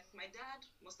I was like, my dad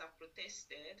must have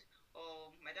protested,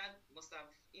 or my dad must have,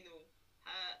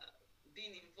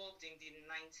 been involved in the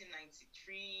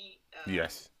 1993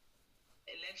 Yes.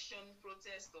 election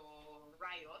protest or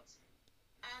riot.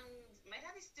 And my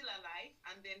dad is still alive,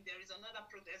 and then there is another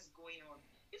protest going on.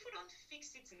 If we don't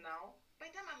fix it now,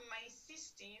 by the time I'm in my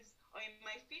 60s or in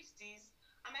my 50s,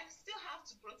 I might still have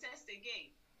to protest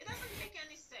again. It doesn't make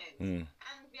any sense. Mm.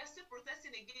 And we are still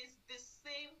protesting against the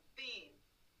same thing.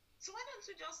 So why don't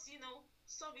we just,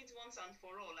 solve it once and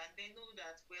for all, and then know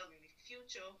that, well, in the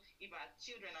future, if our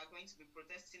children are going to be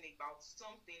protesting about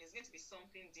something, it's going to be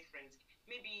something different.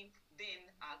 Maybe then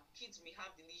our kids may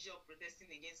have the leisure of protesting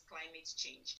against climate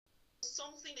change.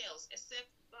 Something else,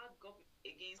 except bad government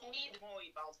against, need more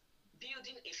about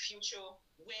building a future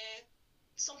where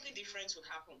something different would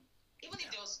happen. Even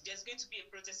if there's going to be a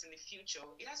protest in the future,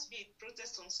 it has to be a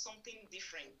protest on something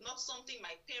different, not something my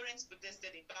parents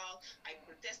protested about, I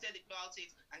protested about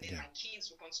it, and then Yeah. my kids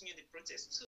will continue the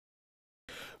protest too.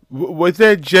 Was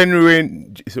there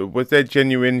genuine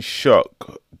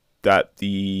shock that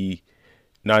the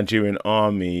Nigerian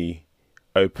army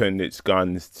opened its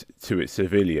guns to its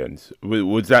civilians?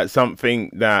 Was that something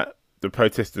that the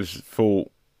protesters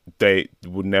thought they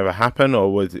would never happen,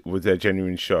 or was there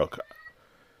genuine shock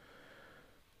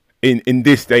in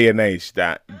this day and age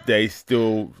that they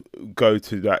still go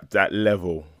to that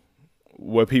level?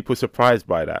 Were people surprised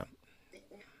by that?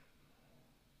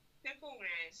 People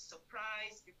were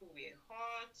surprised, people were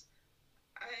hurt.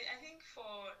 I think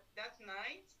for that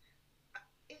night,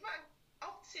 in fact,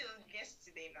 up till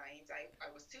yesterday night, I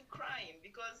was still crying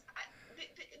because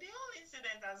the whole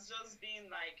incident has just been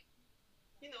like,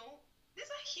 these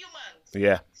are humans.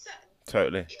 Yeah, So,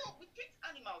 totally. we treat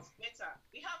animals better.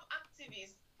 We have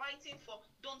activists fighting for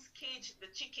don't cage the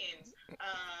chickens,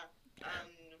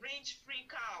 range-free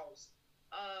cows,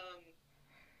 um,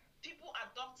 people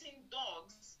adopting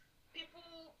dogs,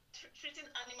 people treating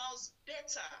animals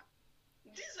better.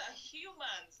 These are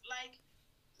humans. Like,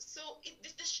 so it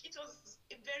was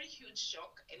a very huge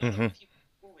shock. A lot of Hmm.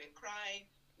 people were crying.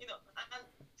 And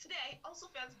today I also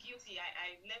felt guilty.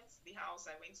 I left the house,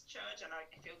 I went to church, and I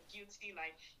felt guilty.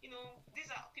 Like, these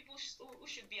are people who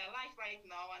should be alive right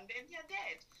now, and then they're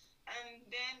dead. And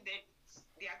then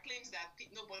there are claims that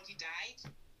nobody died,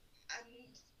 and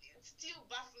it's still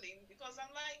baffling because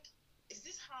I'm like, is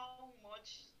this how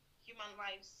much human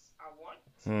lives are worth?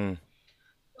 Hmm.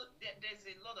 So there's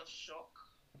a lot of shock.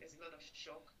 There's a lot of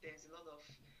shock. There's a lot of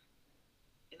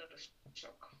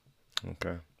shock.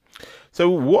 Okay. So,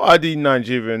 what are the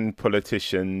Nigerian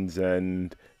politicians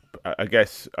and I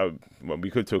guess well,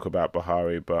 we could talk about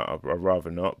Buhari, but I'd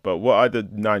rather not. But what are the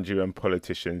Nigerian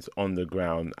politicians on the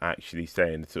ground actually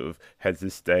saying? Sort of heads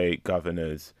of state,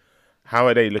 governors. How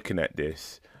are they looking at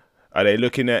this? Are they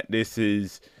looking at this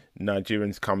as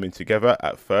Nigerians coming together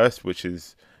at first, which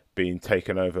is being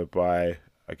taken over by,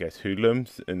 I guess,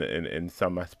 hoodlums in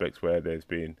some aspects where there's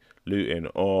been looting,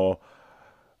 or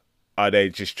are they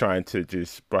just trying to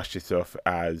just brush this off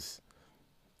as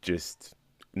just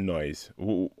noise?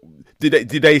 Did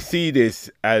they see this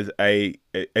as a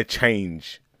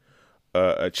change,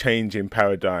 a change in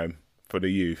paradigm for the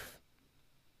youth?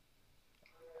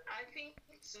 I think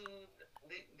to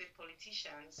the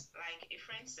politicians, like a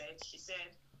friend said, she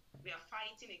said, we are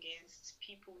fighting against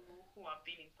people who have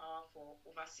been in power for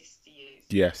over 60 years.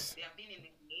 Yes. They have been in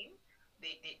the game.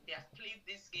 They have played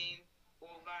this game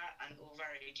over and over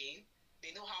again. They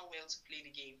know how well to play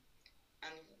the game.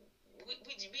 And we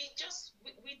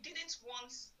didn't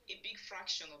want a big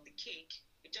fraction of the cake.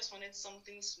 We just wanted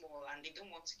something small, and they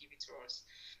don't want to give it to us.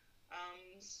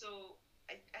 So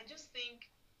I just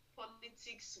think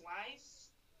politics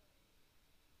wise,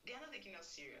 they are not taking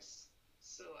us serious.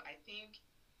 So I think,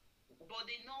 but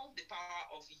they know the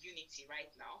power of unity right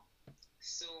now.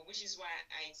 So, which is why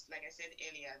like I said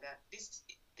earlier, that this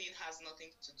thing has nothing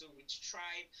to do with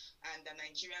tribe, and the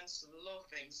Nigerians love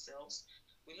themselves.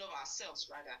 We love ourselves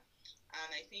rather, and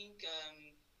I think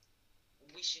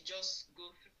we should just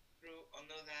go through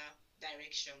another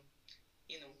direction.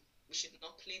 We should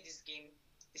not play this game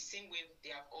the same way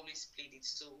they have always played it.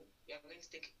 So we are going to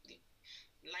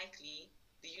likely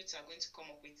the youths are going to come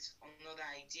up with another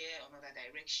idea, another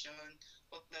direction,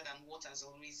 other than what has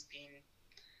always been.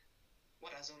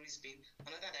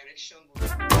 Another direction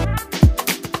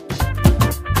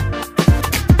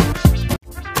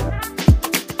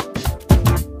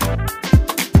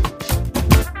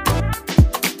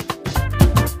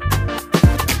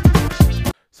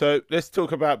So let's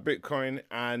talk about Bitcoin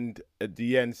and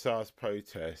the NSAS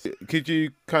protest. Could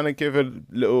you kind of give a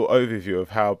little overview of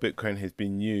how Bitcoin has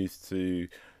been used to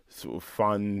sort of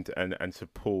fund and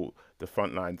support the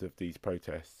front lines of these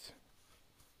protests?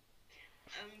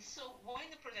 So when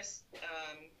the protest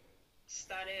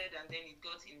started and then it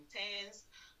got intense,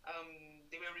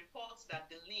 there were reports that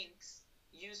the links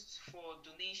used for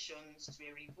donations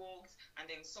were revoked, and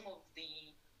then some of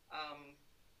the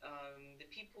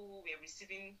people were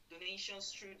receiving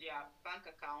donations through their bank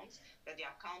accounts, that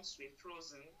their accounts were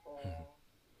frozen or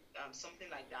something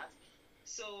like that.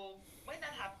 So when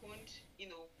that happened,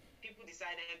 people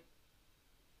decided,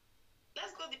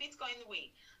 let's go the Bitcoin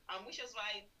way. Which is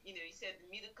why, you said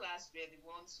the middle class were the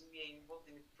ones who were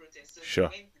involved in the protest. So they Sure.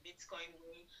 went the Bitcoin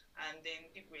way, and then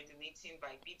people were donating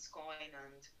by Bitcoin,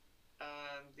 and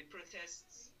the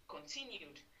protests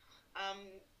continued.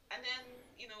 And then,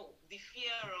 the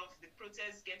fear of the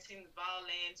protests getting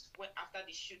violent after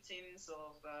the shootings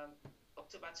of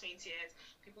October 20th,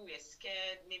 people were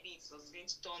scared. Maybe it was going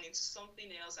to turn into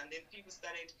something else, and then people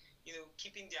started,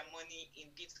 keeping their money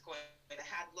in Bitcoin. I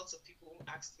had lots of people who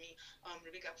asked me,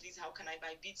 Rebecca, please, how can I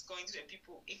buy Bitcoins? Where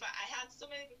people, if I had so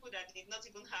many people that did not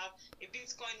even have a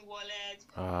Bitcoin wallet,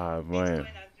 Ah, right.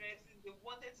 Bitcoin addresses, they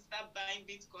wanted to start buying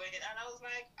Bitcoin, and I was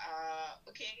like,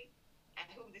 okay. I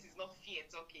hope this is not fear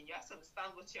talking. You have to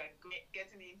understand what you are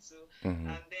getting into. Hmm.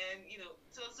 And then,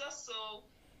 so it's just so,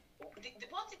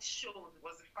 what it showed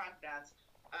was the fact that,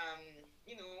 um,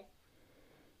 you know,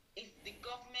 if the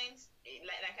government,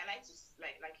 like I like to,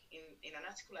 like in an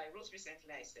article I wrote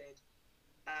recently, I said,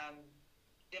 um,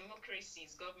 democracy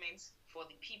is government for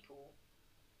the people,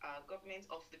 government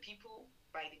of the people,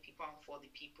 by the people, and for the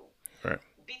people. Right.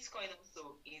 Bitcoin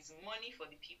also is money for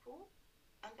the people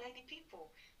and by the people.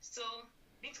 So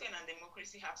Bitcoin and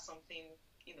democracy have something,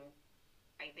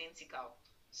 identical.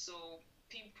 So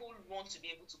people want to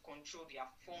be able to control their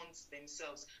funds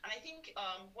themselves. And I think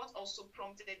what also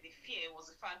prompted the fear was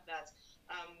the fact that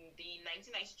the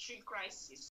 1993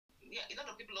 crisis, yeah, a lot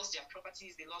of people lost their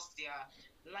properties, they lost their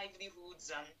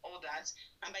livelihoods and all that.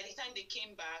 And by the time they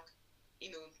came back,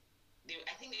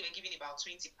 I think they were giving about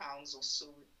 £20 or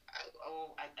so.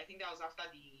 I think that was after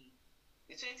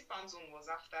The £20 zone was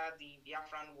after the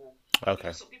Biafran war.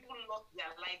 Okay. So people lost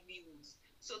their livelihoods.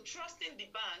 So trusting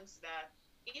the banks that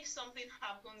if something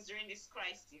happens during this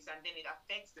crisis and then it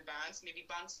affects the banks, maybe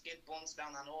banks get burnt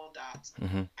down and all that,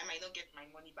 Mm-hmm. I might not get my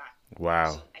money back.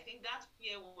 Wow. So I think that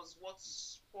fear was what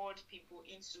spurred people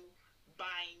into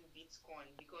buying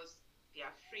Bitcoin because they're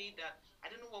afraid that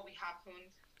I don't know what will happen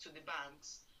to the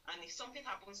banks. And if something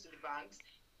happens to the banks,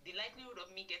 the likelihood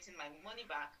of me getting my money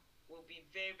back will be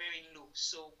very, very low.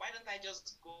 So why don't I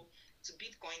just go to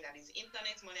Bitcoin that is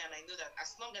internet money and I know that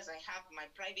as long as I have my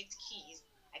private keys,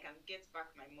 I can get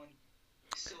back my money.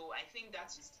 So I think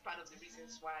that is part of the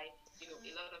reasons why, a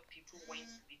lot of people went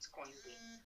Bitcoin way.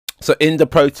 So in the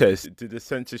protest, did the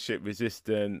censorship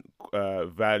resistant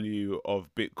value of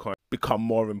Bitcoin become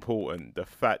more important? The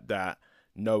fact that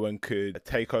no one could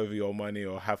take over your money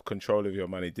or have control of your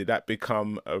money, did that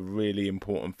become a really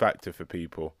important factor for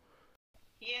people?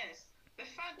 Yes, the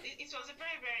fact it was a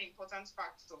very, very important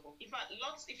factor. In fact,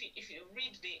 lots if you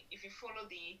read if you follow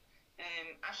the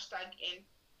hashtag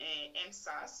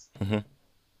NSAS Mm-hmm.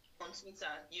 on Twitter,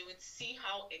 you would see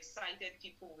how excited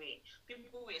people were.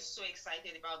 People were so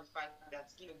excited about the fact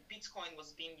that Bitcoin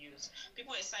was being used.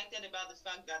 People were excited about the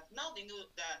fact that now they know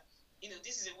that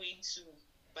this is a way to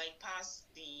bypass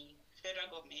the federal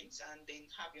government and then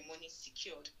have your money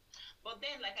secured. But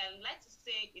then, like I like to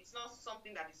say, it's not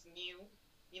something that is new.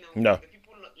 No. The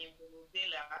people in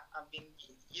Venezuela have been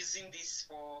using this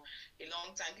for a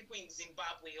long time. People in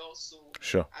Zimbabwe also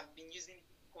Sure. have been using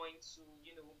Bitcoin to,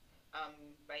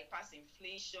 bypass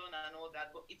inflation and all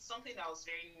that. But it's something that was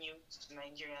very new to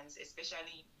Nigerians,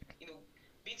 especially, you know,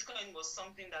 Bitcoin was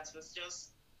something that was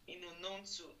just, known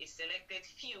to a selected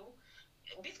few.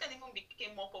 Bitcoin even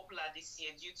became more popular this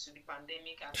year due to the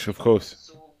pandemic and Sure, of people were course.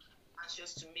 so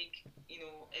anxious to make,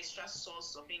 extra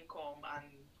source of income and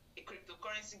the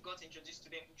cryptocurrency got introduced to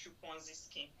them through Ponzi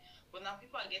scheme. But now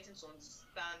people are getting to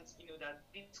understand, that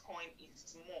Bitcoin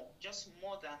is more, just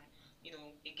more than,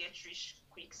 a get rich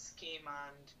quick scheme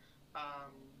and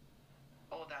um,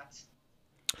 all that.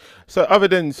 So other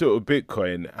than sort of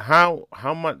Bitcoin, how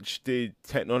much did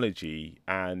technology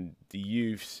and the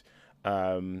youth's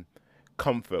um,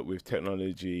 comfort with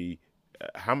technology,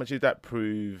 how much did that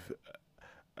prove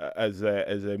as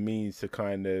a means to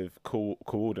kind of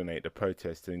coordinate the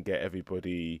protest and get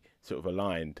everybody sort of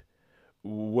aligned?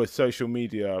 Was social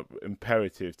media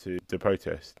imperative to the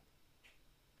protest?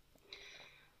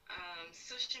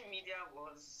 Social media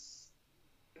was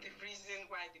the reason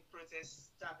why the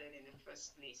protest started in the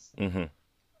first place. Mm-hmm.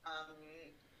 Um,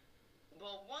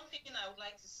 but one thing I would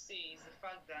like to say is the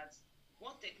fact that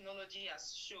what technology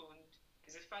has shown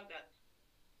is the fact that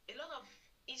a lot of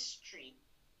history,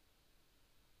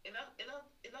 a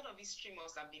lot of history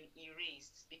must have been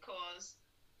erased because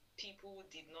people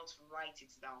did not write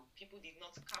it down. People did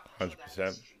not capture that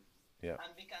 100%. history, Yeah.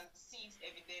 and we can see it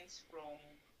evident from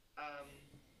um,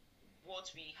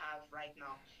 what we have right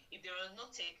now. If there were no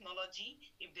technology,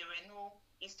 if there were no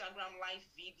Instagram live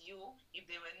video, if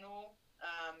there were no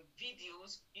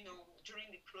videos, during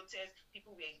the protest,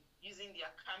 people were using their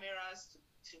cameras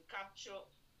to capture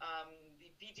the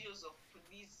videos of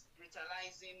police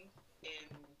brutalizing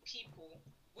people,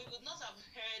 we would not have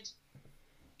heard,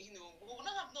 we would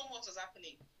not have known what was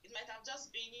happening. It might have just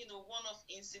been, one-off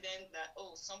incident that,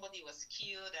 oh, somebody was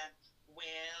killed and,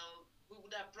 well, we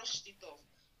would have brushed it off.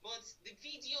 But the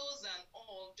videos and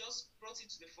all just brought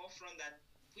it to the forefront that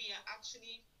we are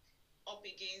actually up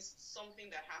against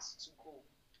something that has to go.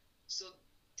 So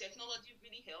technology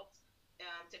really helped.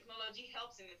 Technology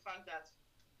helps in the fact that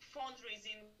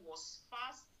fundraising was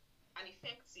fast and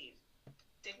effective.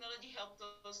 Technology helped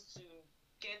us to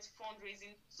get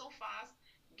fundraising so fast,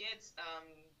 get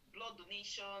blood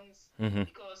donations, Mm-hmm.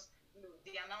 because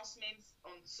the announcements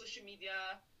on social media,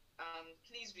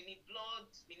 please, we need blood,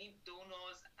 we need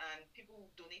donors, and people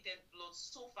donated blood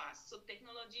so fast. So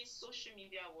technology, social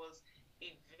media was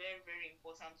a very, very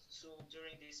important tool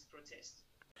during this protest.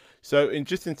 So, in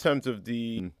terms of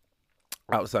the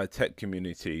outside tech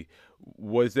community,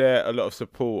 was there a lot of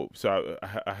support? So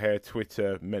I heard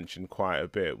Twitter mentioned quite a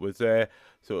bit. Was there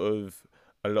sort of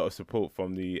a lot of support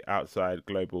from the outside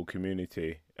global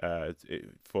community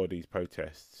for these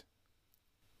protests?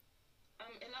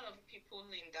 A lot of people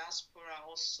in diaspora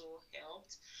also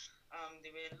helped.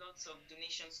 There were lots of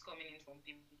donations coming in from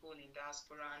people in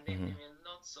diaspora, and then Mm-hmm. there were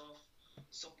lots of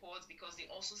support because they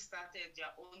also started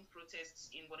their own protests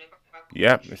in whatever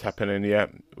Yeah, it's countries that happening. they Yeah,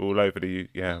 were all in. over the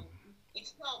yeah. So it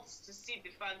helps to see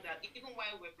the fact that even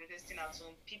while we're protesting at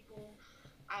home, people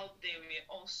out there were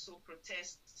also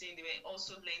protesting, they were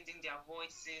also lending their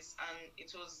voices, and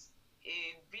it was a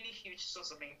really huge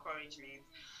source of encouragement.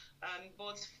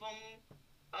 But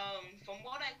from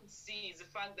what I could see is the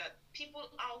fact that people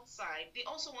outside, they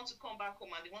also want to come back home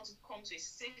and they want to come to a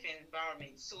safe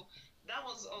environment. So that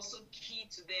was also key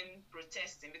to them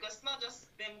protesting, because it's not just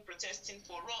them protesting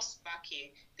for us back here,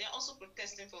 they're also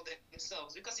protesting for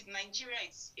themselves. Because if Nigeria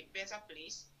is a better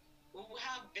place, we will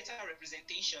have better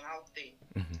representation out there.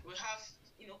 We'll have,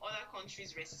 other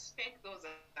countries respect us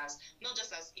as not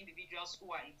just as individuals who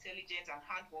are intelligent and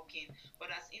hardworking, but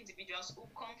as individuals who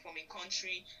come from a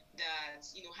country that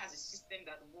has a system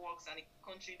that works, and a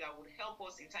country that would help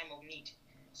us in time of need.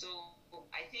 So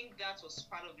I think that was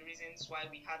part of the reasons why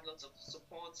we had lots of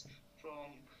support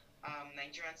from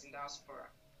Nigerians in diaspora.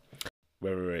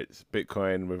 Whether it's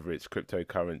Bitcoin, whether it's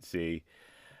cryptocurrency,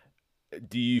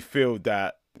 do you feel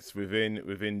that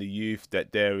within the youth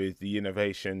that there is the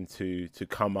innovation to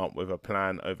come up with a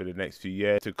plan over the next few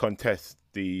years to contest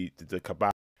the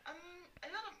cabal? A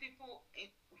lot of people, in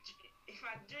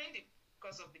fact, during the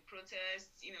course of the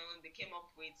protests, they came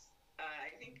up with,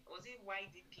 I think, was it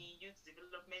YDP, Youth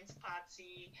Development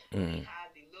Party? They Mm.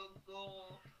 had the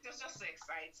logo. It was just so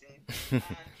exciting.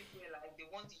 And people were like, they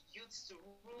want the youth to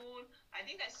rule. I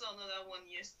think I saw another one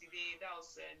yesterday. That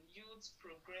was a Youth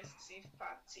Progressive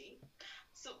Party.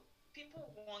 So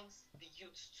people want the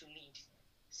youth to lead.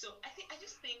 So I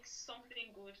just think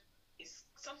something good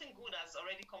has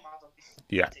already come out of this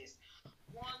Yeah, protest.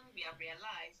 One, we have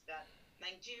realized that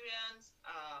Nigerians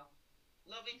are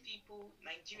loving people.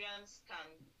 Nigerians can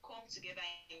come together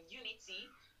in unity,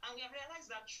 and we have realized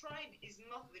that tribe is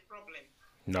not the problem.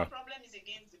 The no, problem is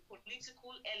against the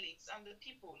political elites and the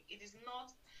people. It is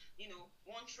not,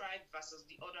 one tribe versus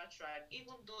the other tribe,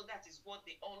 even though that is what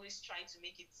they always try to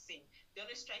make it seem. They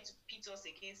always try to pit us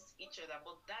against each other,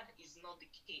 but that is not the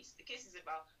case. The case is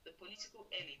about the political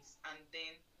elites and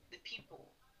then the people.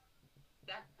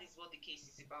 That is what the case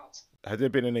is about. has there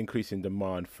been an increase in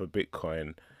demand for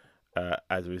Bitcoin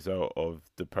as a result of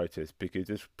the protests? Because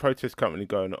there's protests currently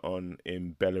going on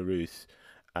in Belarus,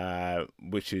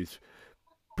 which is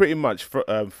pretty much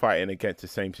fighting against the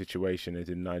same situation as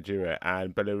in Nigeria,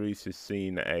 and Belarus has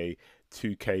seen a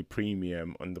 2K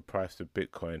premium on the price of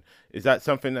Bitcoin. Is that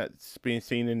something that's been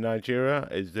seen in Nigeria?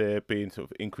 Is there being sort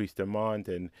of increased demand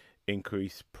and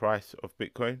increased price of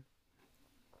Bitcoin?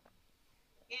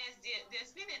 Yes,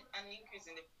 there's been an increase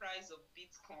in the price of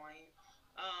Bitcoin,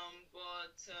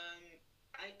 but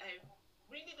I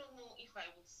really don't know if I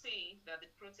would say that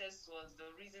the protest was the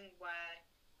reason why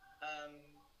um,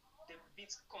 the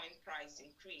Bitcoin price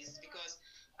increased, because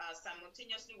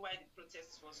simultaneously while the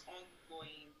protest was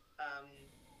ongoing, um,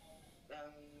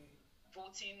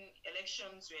 voting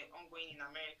elections were ongoing in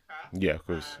America, Yeah, of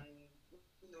course. and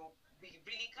we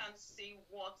really can't say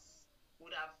what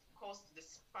would have caused the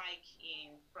spike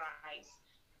in price.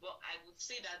 But I would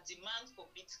say that demand for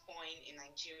Bitcoin in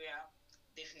Nigeria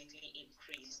definitely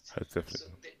increased. That's So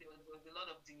definitely. there was a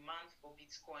lot of demand for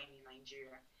Bitcoin in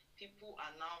Nigeria. People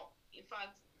are now, in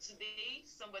fact, today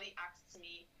somebody asked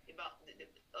me about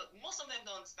most of them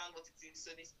don't understand what it is, so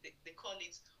they call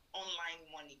it online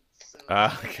money. So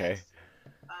Ah, somebody okay. asked,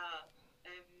 uh,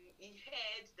 he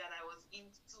heard that I was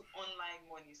into online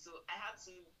money, so I had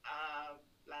to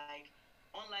like,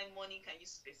 online money. Can you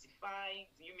specify?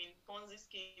 Do you mean Ponzi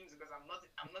schemes? Because I'm not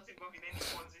involved in any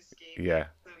Ponzi scheme.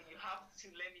 Yeah. So you have to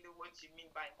let me know what you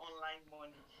mean by online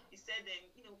money. He said,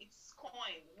 it's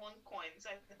coin, one coin.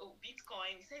 So I said, oh,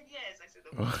 Bitcoin. He said, yes. I said,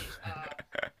 okay.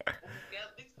 Well,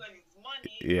 Bitcoin is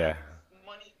money and Yeah. it's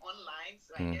money online,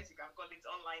 so I Mm. guess you can call it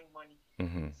online money.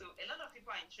 Hmm. So a lot of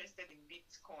people are interested in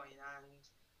Bitcoin, and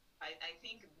I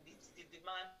think the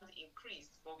demand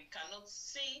increased, but we cannot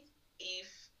say if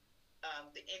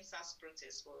the NSAS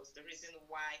protest was the reason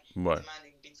why Right. demand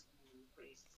in Bitcoin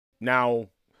increased. Now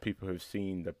people have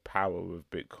seen the power of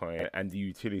Bitcoin and the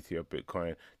utility of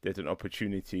Bitcoin. There's an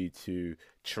opportunity to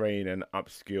train and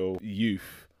upskill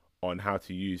youth on how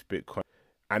to use Bitcoin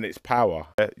and its power.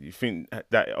 You think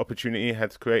that opportunity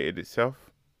has created itself?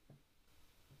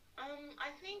 I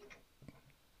think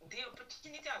the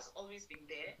opportunity has always been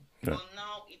there, Yeah. but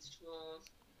now it will,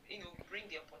 bring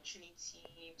the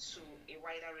opportunity to a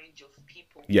wider range of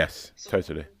people. Yes, So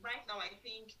totally. right now, I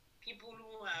think people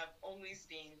who have always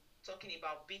been talking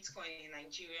about Bitcoin in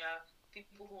Nigeria,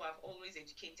 people who have always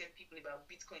educated people about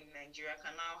Bitcoin in Nigeria,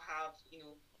 can now have,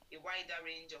 a wider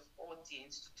range of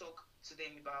audience to talk to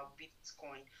them about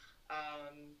Bitcoin.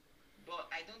 Um, but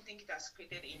I don't think it has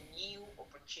created a new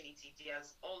opportunity. There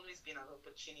has always been an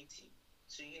opportunity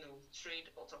to, trade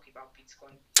or talk about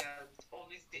Bitcoin.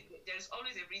 There's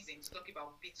always a reason to talk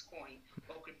about Bitcoin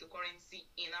or cryptocurrency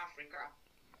in Africa.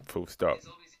 Full stop. There's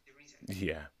always a reason.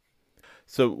 Yeah.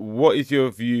 So, what is your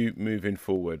view moving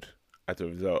forward? as a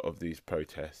result of these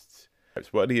protests?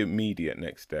 What are the immediate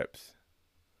next steps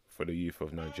for the youth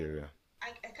of Nigeria?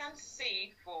 I can't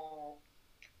say for,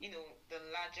 the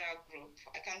larger group.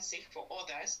 I can't say for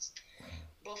others.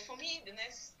 But for me, the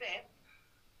next step,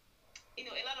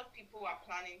 a lot of people are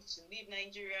planning to leave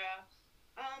Nigeria.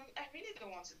 I really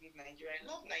don't want to leave Nigeria. I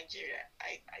love Nigeria.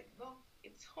 I love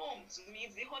it's home to me.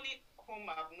 It's the only home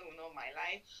I've known all my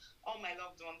life. All my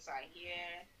loved ones are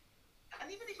here. And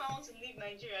even if I want to leave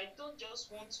Nigeria, I don't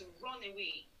just want to run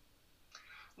away.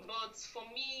 But for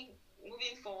me,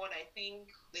 moving forward, I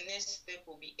think the next step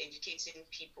will be educating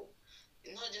people.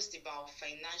 Not just about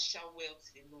financial wealth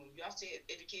alone. You have to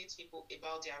educate people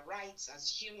about their rights as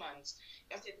humans.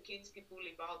 You have to educate people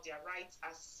about their rights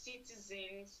as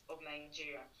citizens of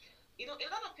Nigeria. A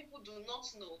lot of people do not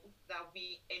know that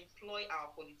we employ our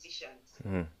politicians,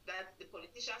 Mm. that the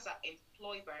politicians are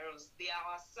employed by us. They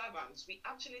are our servants. We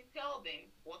actually tell them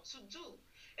what to do.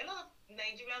 A lot of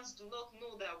Nigerians do not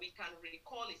know that we can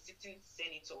recall a sitting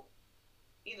senator.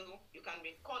 You can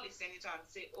recall a senator and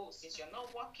say, oh, since you're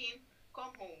not working,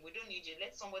 come home. We don't need you.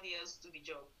 Let somebody else do the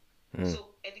job. Mm.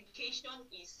 So education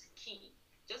is key.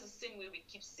 Just the same way we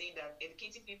keep saying that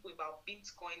educating people about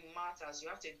Bitcoin matters. You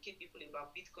have to educate people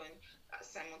about Bitcoin.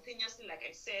 Simultaneously, like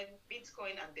I said,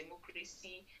 Bitcoin and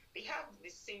democracy, they have the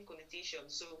same connotation.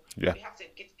 So Yeah. we have to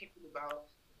educate people about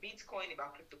Bitcoin,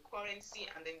 about cryptocurrency,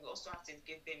 and then we also have to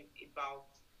educate them about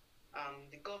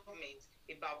the government,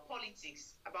 about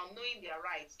politics, about knowing their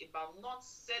rights, about not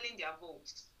selling their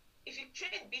votes. If you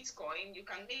trade Bitcoin, you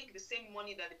can make the same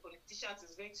money that the politicians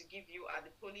is going to give you at the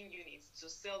polling units to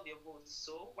sell their votes.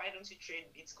 So why don't you trade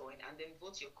Bitcoin and then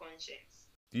vote your conscience?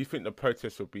 Do you think the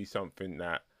protest will be something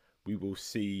that we will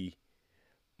see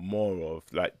more of,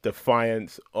 like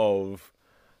defiance of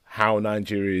how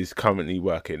Nigeria is currently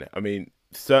working? I mean,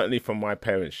 certainly from my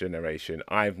parents' generation,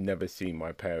 I've never seen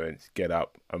my parents get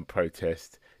up and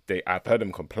protest. I've heard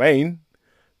them complain,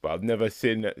 but I've never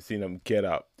seen them get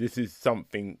up. This is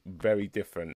something very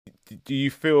different. Do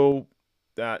you feel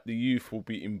that the youth will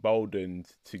be emboldened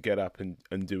to get up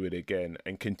and do it again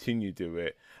and continue to do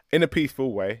it in a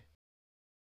peaceful way?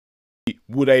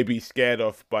 Would they be scared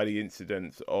off by the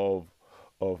incidents of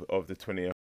the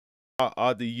 20th?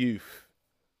 Are the youth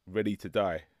ready to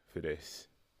die for this?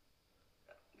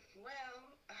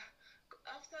 Well,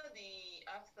 after the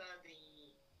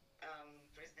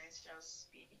presidential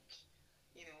speech,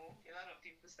 a lot of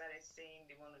people started saying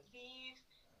they want to leave.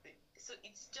 So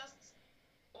it's just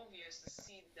obvious to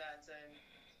see that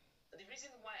the reason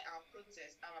why our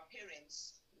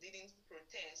parents didn't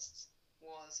protest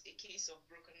was a case of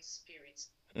broken spirit.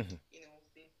 Mm-hmm.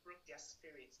 They broke their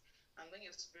spirit. And when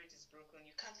your spirit is broken,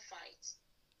 you can't fight.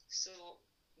 So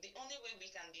the only way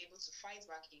we can be able to fight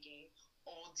back again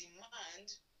or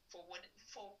demand for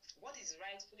what is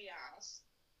rightfully ours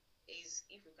is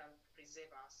if we can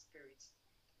preserve our spirit.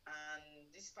 And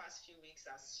these past few weeks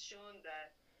has shown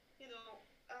that,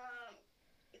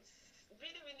 it's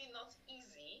really, really not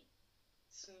easy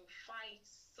to fight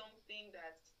something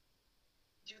that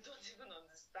you don't even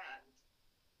understand.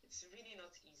 It's really not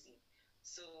easy.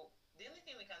 So the only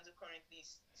thing we can do currently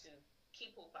is to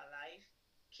keep hope alive,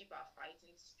 keep our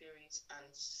fighting spirit, and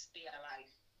stay alive.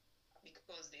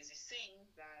 Because there's a saying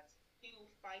that he who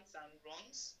fights and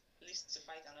runs lives to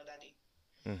fight another day.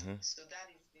 Mm-hmm. So that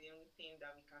is the only thing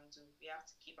that we can do. We have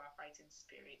to keep our fighting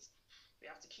spirit. We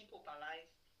have to keep hope alive.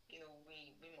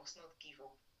 We must not give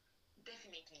up.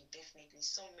 Definitely, definitely,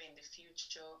 somewhere in the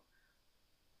future,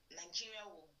 Nigeria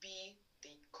will be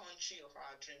the country of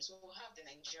our dreams. We will have the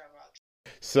Nigeria of our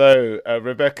dreams. So,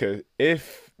 Rebecca,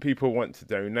 if people want to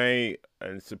donate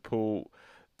and support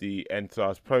the End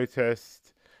SARS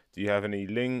protest, do you have any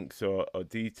links or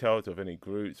details of any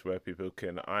groups where people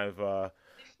can either,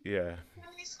 yeah, The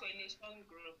Feminist Coalition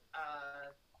group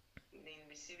been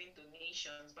receiving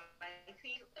donations, but I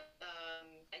think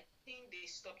they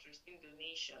stopped receiving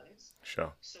donations.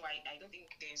 sure, So I don't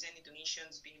think there's any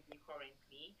donations being made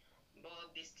currently.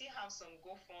 But they still have some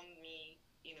GoFundMe,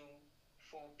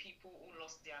 for people who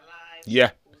lost their lives,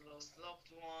 yeah. who lost loved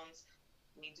ones.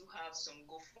 They do have some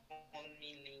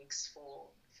GoFundMe links for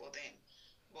them.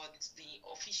 But the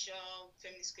official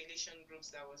feminist coalition groups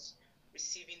that was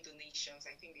receiving donations,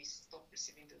 I think they stopped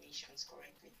receiving donations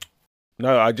currently.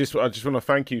 No, I just want to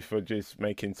thank you for just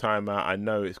making time out. I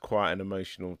know it's quite an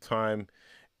emotional time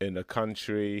in the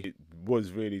country. It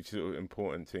was really sort of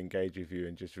important to engage with you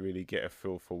and just really get a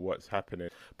feel for what's happening.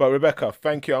 But Rebecca,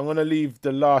 thank you. I'm going to leave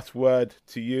the last word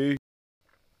to you.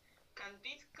 Can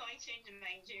Bitcoin change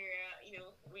Nigeria?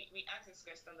 We asked this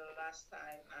question the last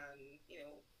time, and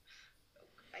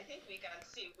I think we can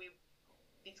see we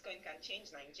Bitcoin can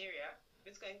change Nigeria.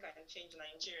 Bitcoin can change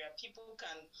Nigeria. People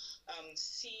can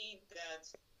see that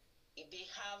they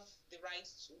have the right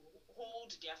to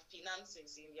hold their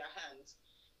finances in their hands,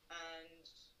 and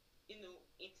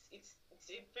it's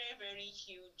a very, very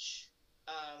huge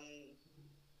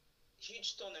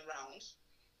turnaround,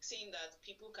 seeing that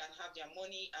people can have their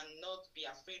money and not be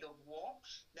afraid of war,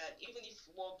 that even if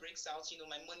war breaks out,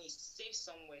 my money is safe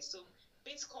somewhere. So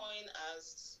bitcoin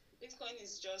bitcoin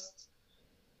is just,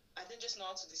 I don't just know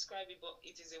how to describe it, but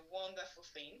it is a wonderful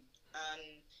thing.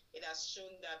 And it has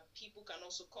shown that people can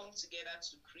also come together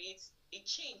to create a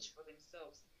change for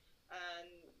themselves.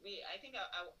 And I think I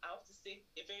have to say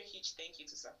a very huge thank you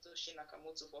to Satoshi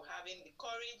Nakamoto for having the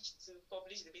courage to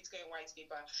publish the Bitcoin white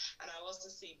paper. And I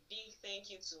also say big thank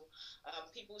you to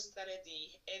people who started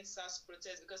the NSAS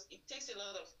protest, because it takes a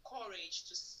lot of courage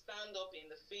to stand up in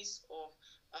the face of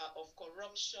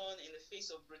corruption, in the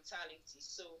face of brutality.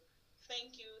 So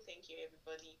thank you,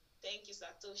 everybody. Thank you,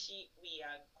 Satoshi. We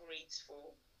are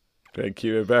grateful. Thank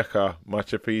you, Rebecca.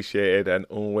 Much appreciated, and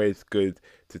always good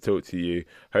to talk to you.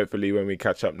 Hopefully, when we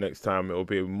catch up next time, it will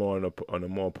be more on a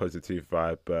more positive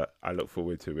vibe, but I look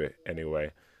forward to it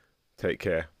anyway. Take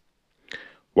care.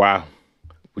 Wow.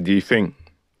 What do you think?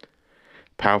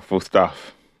 Powerful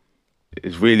stuff.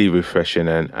 It's really refreshing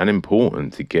and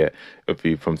important to get a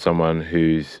view from someone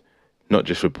who's not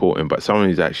just reporting, but someone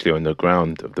who's actually on the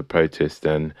ground of the protest.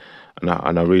 And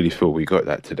I really feel we got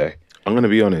that today. I'm going to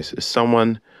be honest, as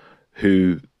someone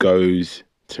who goes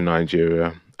to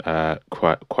Nigeria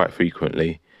quite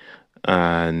frequently,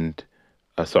 and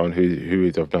as someone who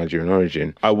is of Nigerian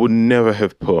origin, I would never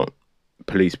have put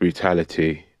police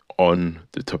brutality on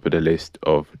the top of the list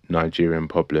of Nigerian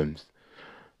problems.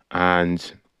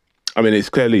 And I mean, it's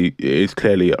clearly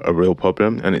a real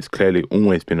problem, and it's clearly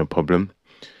always been a problem.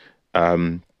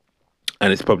 And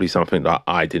it's probably something that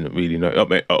I didn't really know. I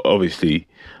mean, obviously,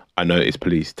 I know it's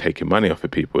police taking money off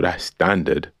of people. That's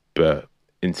standard. But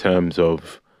in terms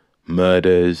of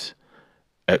murders,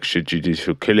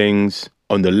 extrajudicial killings,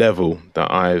 on the level that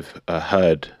I've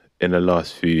heard in the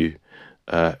last few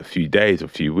days or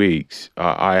few weeks,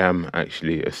 I am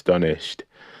actually astonished.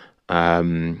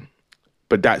 But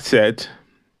that said,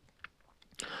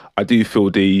 I do feel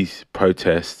these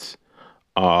protests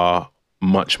are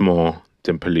much more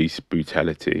than police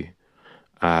brutality.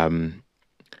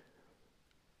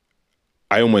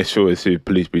 I almost feel as if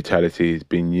police brutality is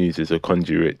being used as a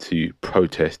conduit to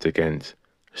protest against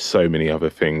so many other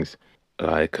things,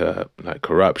 like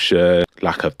corruption,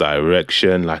 lack of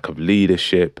direction, lack of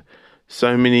leadership,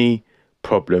 so many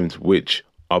problems which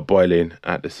are boiling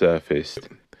at the surface.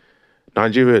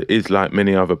 Nigeria is like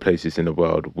many other places in the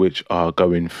world which are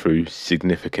going through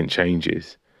significant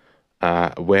changes,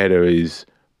 where there is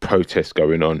protest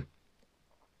going on.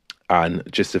 And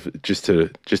just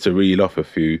to reel off a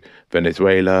few: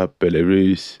 Venezuela,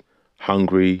 Belarus,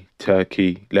 Hungary,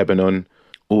 Turkey, Lebanon.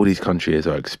 All these countries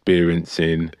are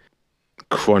experiencing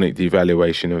chronic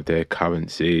devaluation of their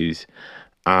currencies,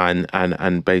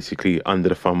 and basically under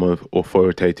the thumb of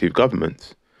authoritative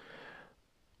governments.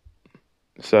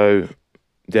 So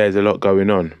there's a lot going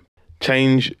on.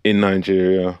 Change in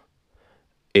Nigeria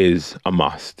is a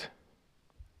must.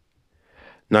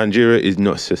 Nigeria is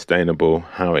not sustainable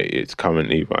how it's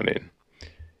currently running.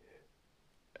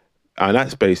 And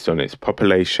that's based on its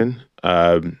population.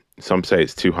 Some say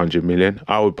it's 200 million.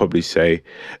 I would probably say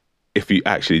if you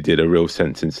actually did a real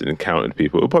census and counted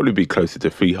people, it would probably be closer to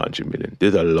 300 million.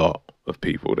 There's a lot of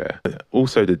people there.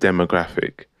 Also, the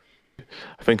demographic.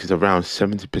 I think it's around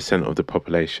 70% of the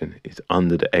population is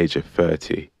under the age of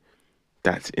 30.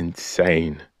 That's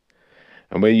insane.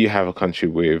 And when you have a country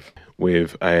with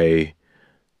a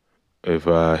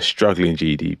struggling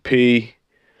GDP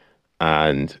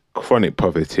and chronic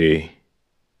poverty,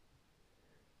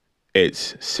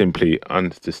 it's simply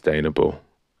unsustainable.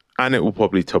 And it will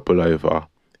probably topple over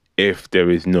if there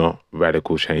is not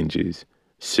radical changes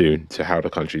soon to how the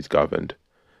country's governed.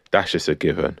 That's just a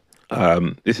given.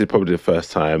 This is probably the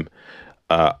first time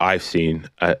I've seen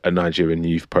a Nigerian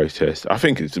youth protest. I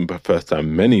think it's the first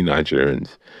time many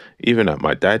Nigerians, even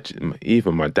my dad's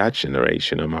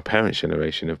generation and my parents'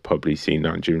 generation, have probably seen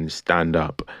Nigerians stand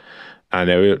up. And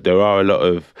there are a lot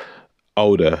of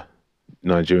older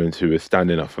Nigerians who are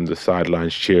standing up from the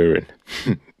sidelines cheering,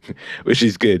 which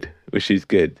is good,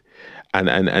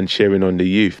 and cheering on the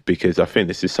youth, because I think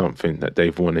this is something that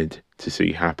they've wanted to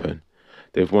see happen.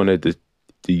 They've wanted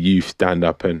the youth stand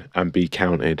up and be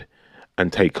counted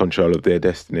and take control of their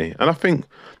destiny. And I think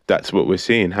that's what we're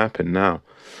seeing happen now.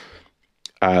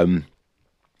 And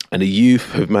the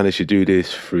youth have managed to do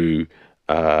this through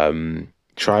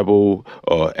tribal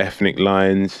or ethnic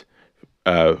lines,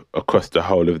 across the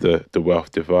whole of the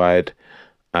wealth divide.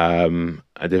 And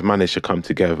they've managed to come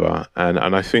together. And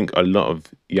I think a lot of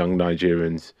young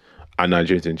Nigerians and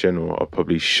Nigerians in general are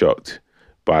probably shocked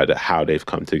by how they've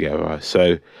come together.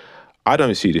 So I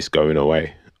don't see this going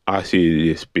away. I see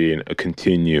this being a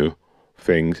continual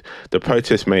thing. The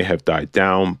protests may have died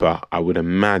down, but I would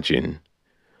imagine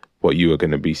what you are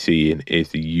going to be seeing is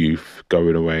the youth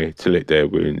going away to lick their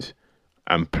wounds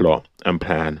and plot and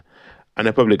plan. And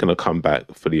they're probably going to come back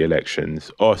for the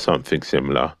elections or something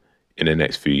similar in the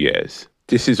next few years.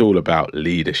 This is all about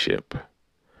leadership.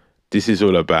 This is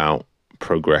all about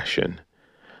progression.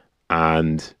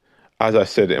 And as I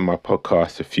said in my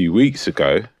podcast a few weeks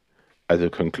ago, as a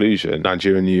conclusion,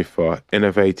 Nigerian youth are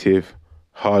innovative,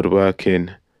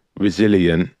 hardworking,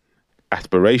 resilient,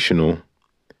 aspirational,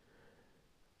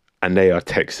 and they are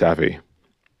tech savvy.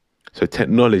 So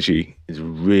technology is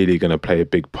really going to play a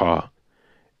big part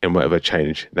in whatever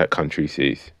change that country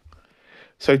sees.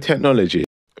 So technology,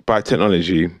 by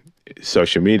technology,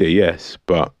 social media, yes,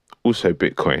 but also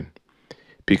Bitcoin,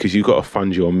 because you've got to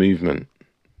fund your movement.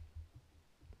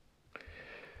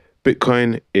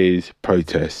 Bitcoin is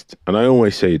protest. And I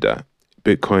always say that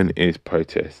Bitcoin is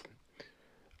protest.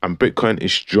 And Bitcoin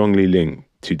is strongly linked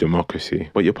to democracy.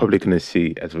 What you're probably going to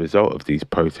see as a result of these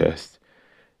protests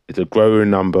is a growing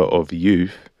number of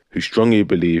youth who strongly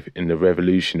believe in the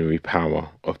revolutionary power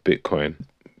of Bitcoin.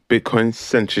 Bitcoin's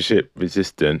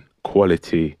censorship-resistant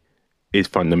quality is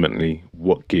fundamentally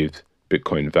what gives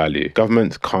Bitcoin value.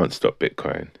 Governments can't stop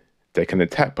Bitcoin. They can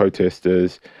attack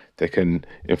protesters, they can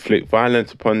inflict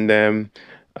violence upon them,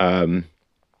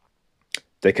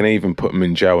 they can even put them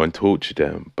in jail and torture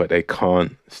them, but they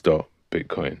can't stop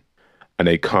Bitcoin. And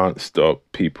they can't stop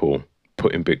people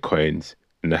putting Bitcoins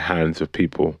in the hands of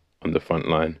people on the front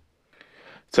line.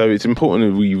 So it's really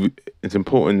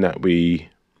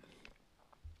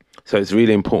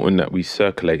important that we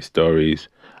circulate stories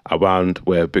around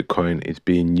where Bitcoin is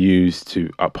being used to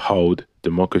uphold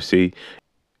democracy.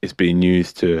 It's being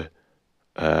used in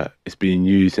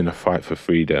a fight for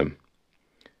freedom.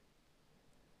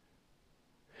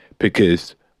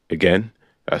 Because again,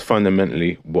 that's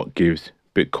fundamentally what gives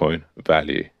Bitcoin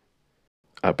value.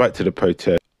 Back to the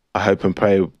protest. I hope and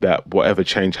pray that whatever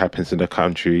change happens in the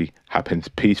country happens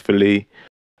peacefully,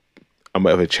 and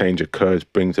whatever change occurs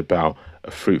brings about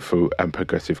a fruitful and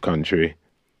progressive country.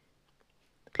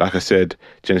 Like I said,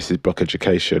 Genesis Block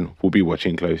Education will be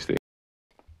watching closely.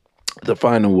 The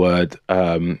final word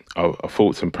of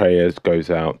thoughts and prayers goes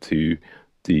out to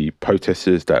the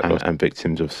protesters and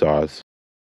victims of SARS.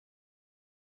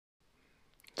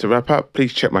 To wrap up,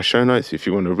 please check my show notes if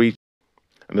you want to read.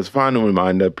 And as a final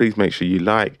reminder, please make sure you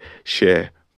like,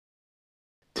 share,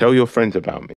 tell your friends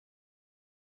about me.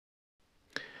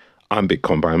 I'm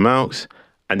Bitcoin by Malks,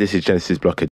 and this is Genesis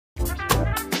Block.